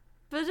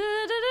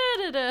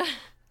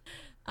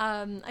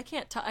 I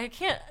can't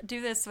do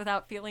this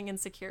without feeling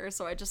insecure,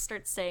 so I just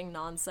start saying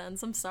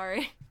nonsense. I'm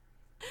sorry.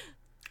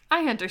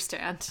 I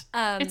understand.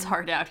 It's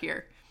hard out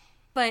here.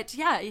 But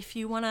yeah, if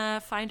you want to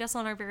find us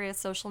on our various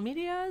social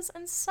medias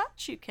and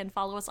such, you can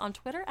follow us on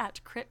Twitter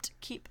at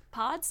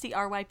cryptkeeppod,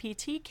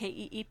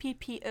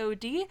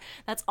 CRYPTKEEPPOD.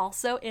 That's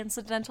also,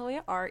 incidentally,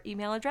 our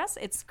email address.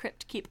 It's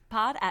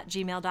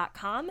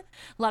cryptkeeppod@gmail.com. A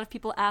lot of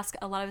people ask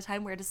a lot of the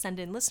time where to send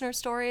in listener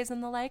stories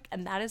and the like,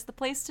 and that is the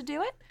place to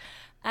do it.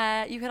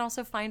 You can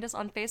also find us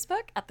on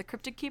Facebook at The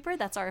Cryptid Keeper.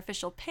 That's our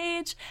official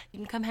page. You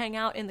can come hang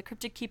out in the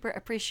Cryptid Keeper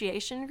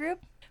Appreciation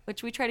Group,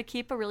 which we try to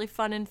keep a really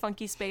fun and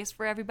funky space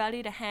for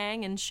everybody to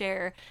hang and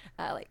share,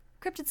 like,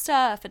 cryptid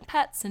stuff and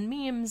pets and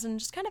memes, and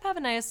just kind of have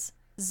a nice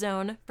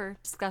zone for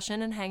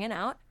discussion and hanging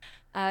out.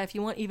 If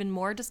you want even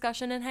more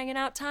discussion and hanging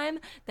out time,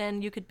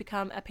 then you could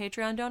become a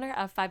Patreon donor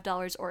of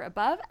 $5 or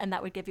above, and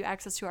that would give you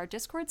access to our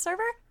Discord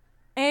server.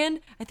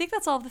 And I think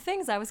that's all the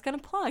things I was going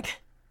to plug.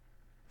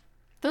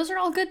 Those are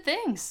all good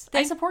things.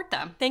 I support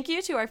them. Thank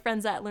you to our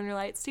friends at Lunar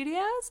Light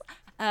Studios.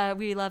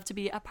 We love to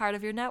be a part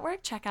of your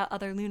network. Check out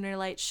other Lunar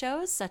Light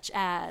shows such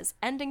as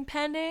Ending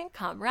Pending,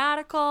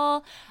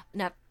 Comradical,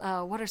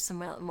 what are some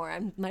more?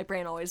 My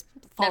brain always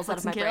falls out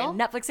of my brain.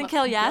 Netflix and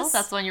Kill, yes.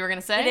 That's the one you were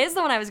going to say? It is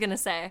the one I was going to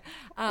say.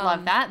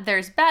 Love that.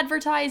 There's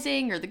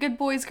Badvertising or The Good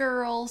Boys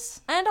Girls.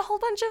 And a whole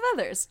bunch of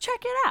others.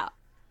 Check it out.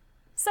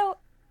 So,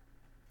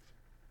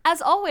 as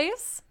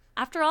always,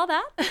 after all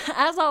that,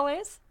 as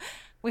always,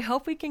 we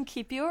hope we can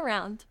keep you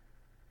around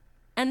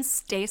and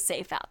stay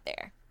safe out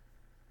there.